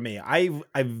thing for me. I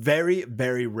very,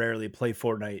 very rarely play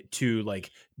Fortnite to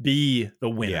like be the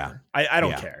winner. Yeah. I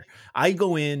don't care. I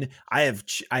go in, I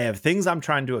have things I'm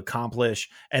trying to accomplish.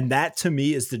 And that to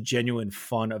me is the genuine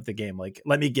fun of the game. Like,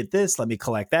 let me get this, let me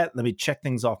collect that, let me check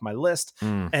things off my list.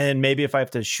 And maybe if I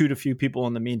have to shoot a few people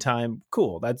in the meantime,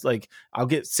 cool. That's like, I'll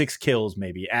get 6 kills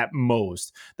maybe at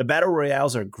most. The battle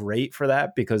royales are great for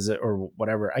that because, or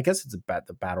whatever, I guess it's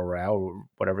the battle royale or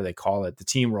whatever they call it, the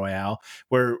team royale,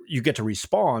 where you get to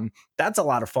respawn. That's a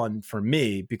lot of fun for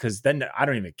me because then I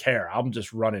don't even care. I'm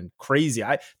just running crazy.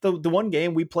 The one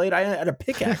game we played, I had a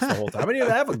pickaxe the whole time. I didn't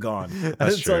even have a gun.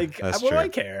 That's it's true. like, what do I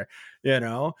care? You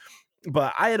know?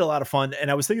 But I had a lot of fun,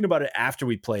 and I was thinking about it after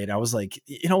we played. I was like,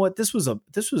 you know what? This was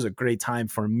a great time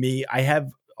for me. I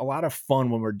have a lot of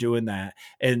fun when we're doing that.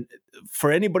 And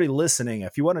for anybody listening,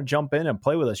 if you want to jump in and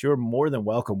play with us, you're more than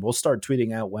welcome. We'll start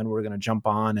tweeting out when we're going to jump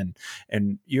on,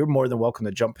 and you're more than welcome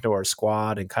to jump into our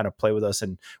squad and kind of play with us.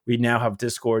 And we now have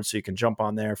Discord, so you can jump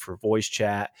on there for voice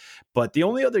chat. But the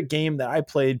only other game that I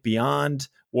played beyond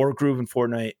Wargroove and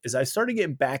Fortnite is I started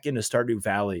getting back into Stardew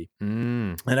Valley.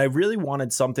 And I really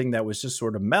wanted something that was just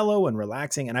sort of mellow and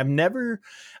relaxing. And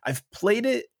I've played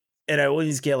it, and I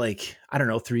always get like, I don't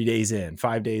know, 3 days in,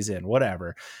 5 days in,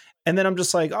 whatever. And then I'm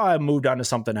just like, I moved on to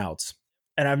something else.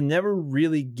 And I've never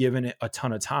really given it a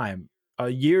ton of time. A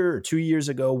year or 2 years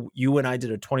ago, you and I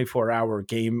did a 24-hour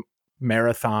game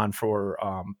marathon for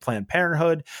Planned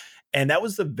Parenthood. And that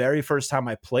was the very first time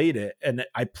I played it. And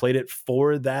I played it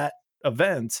for that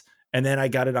event. And then I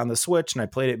got it on the Switch and I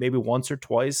played it maybe once or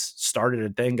twice, started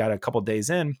it then, got a couple days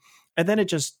in. And then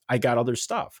I got other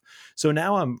stuff. So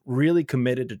now I'm really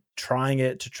committed to trying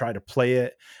it, to try to play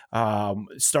it.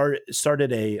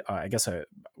 Started a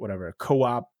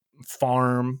co-op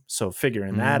farm. So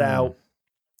figuring that out.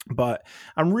 But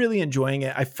I'm really enjoying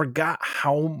it. I forgot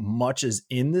how much is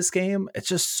in this game. It's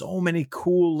just so many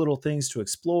cool little things to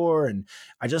explore. And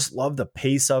I just love the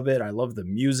pace of it. I love the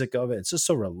music of it. It's just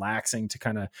so relaxing to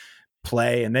kind of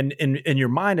play. And then in your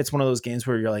mind, it's one of those games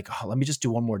where you're like, oh, let me just do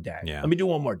one more day. Let me do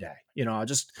one more day. You know,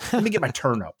 let me get my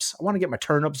turnips. I want to get my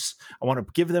turnips. I want to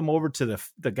give them over to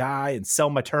the guy and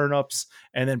sell my turnips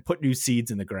and then put new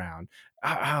seeds in the ground.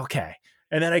 Okay.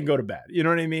 And then I can go to bed. You know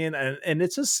what I mean? And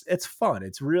it's fun.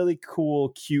 It's really cool,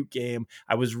 cute game.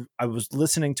 I was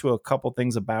listening to a couple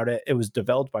things about it. It was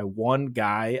developed by one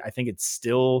guy. I think it's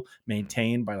still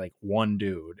maintained by like one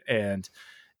dude. And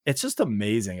it's just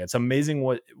amazing. It's amazing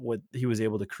what he was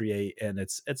able to create. And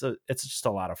it's just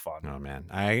a lot of fun. Oh man.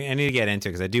 I need to get into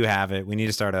it because I do have it. We need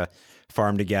to start a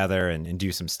farm together and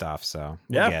do some stuff. So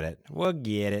we'll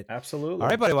get it. Absolutely. All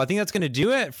right, buddy. Well, I think that's going to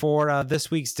do it for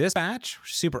this week's dispatch.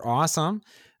 Super awesome.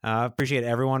 Appreciate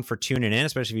everyone for tuning in,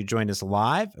 especially if you joined us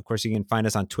live. Of course, you can find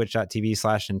us on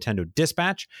twitch.tv/Nintendo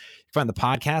Dispatch. You can find the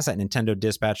podcast at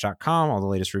nintendodispatch.com, all the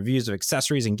latest reviews of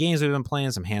accessories and games we've been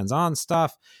playing, some hands-on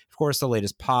stuff. Of course, the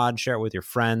latest pod, share it with your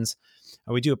friends.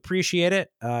 We do appreciate it.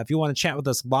 If you want to chat with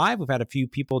us live, we've had a few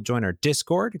people join our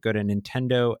Discord. Go to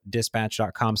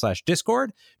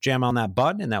nintendodispatch.com/Discord, jam on that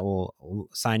button, and that will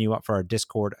sign you up for our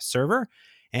Discord server.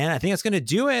 And I think that's going to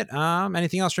do it.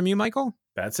 Anything else from you, Michael?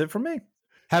 That's it for me.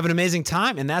 Have an amazing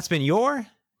time, and that's been your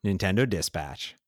Nintendo Dispatch.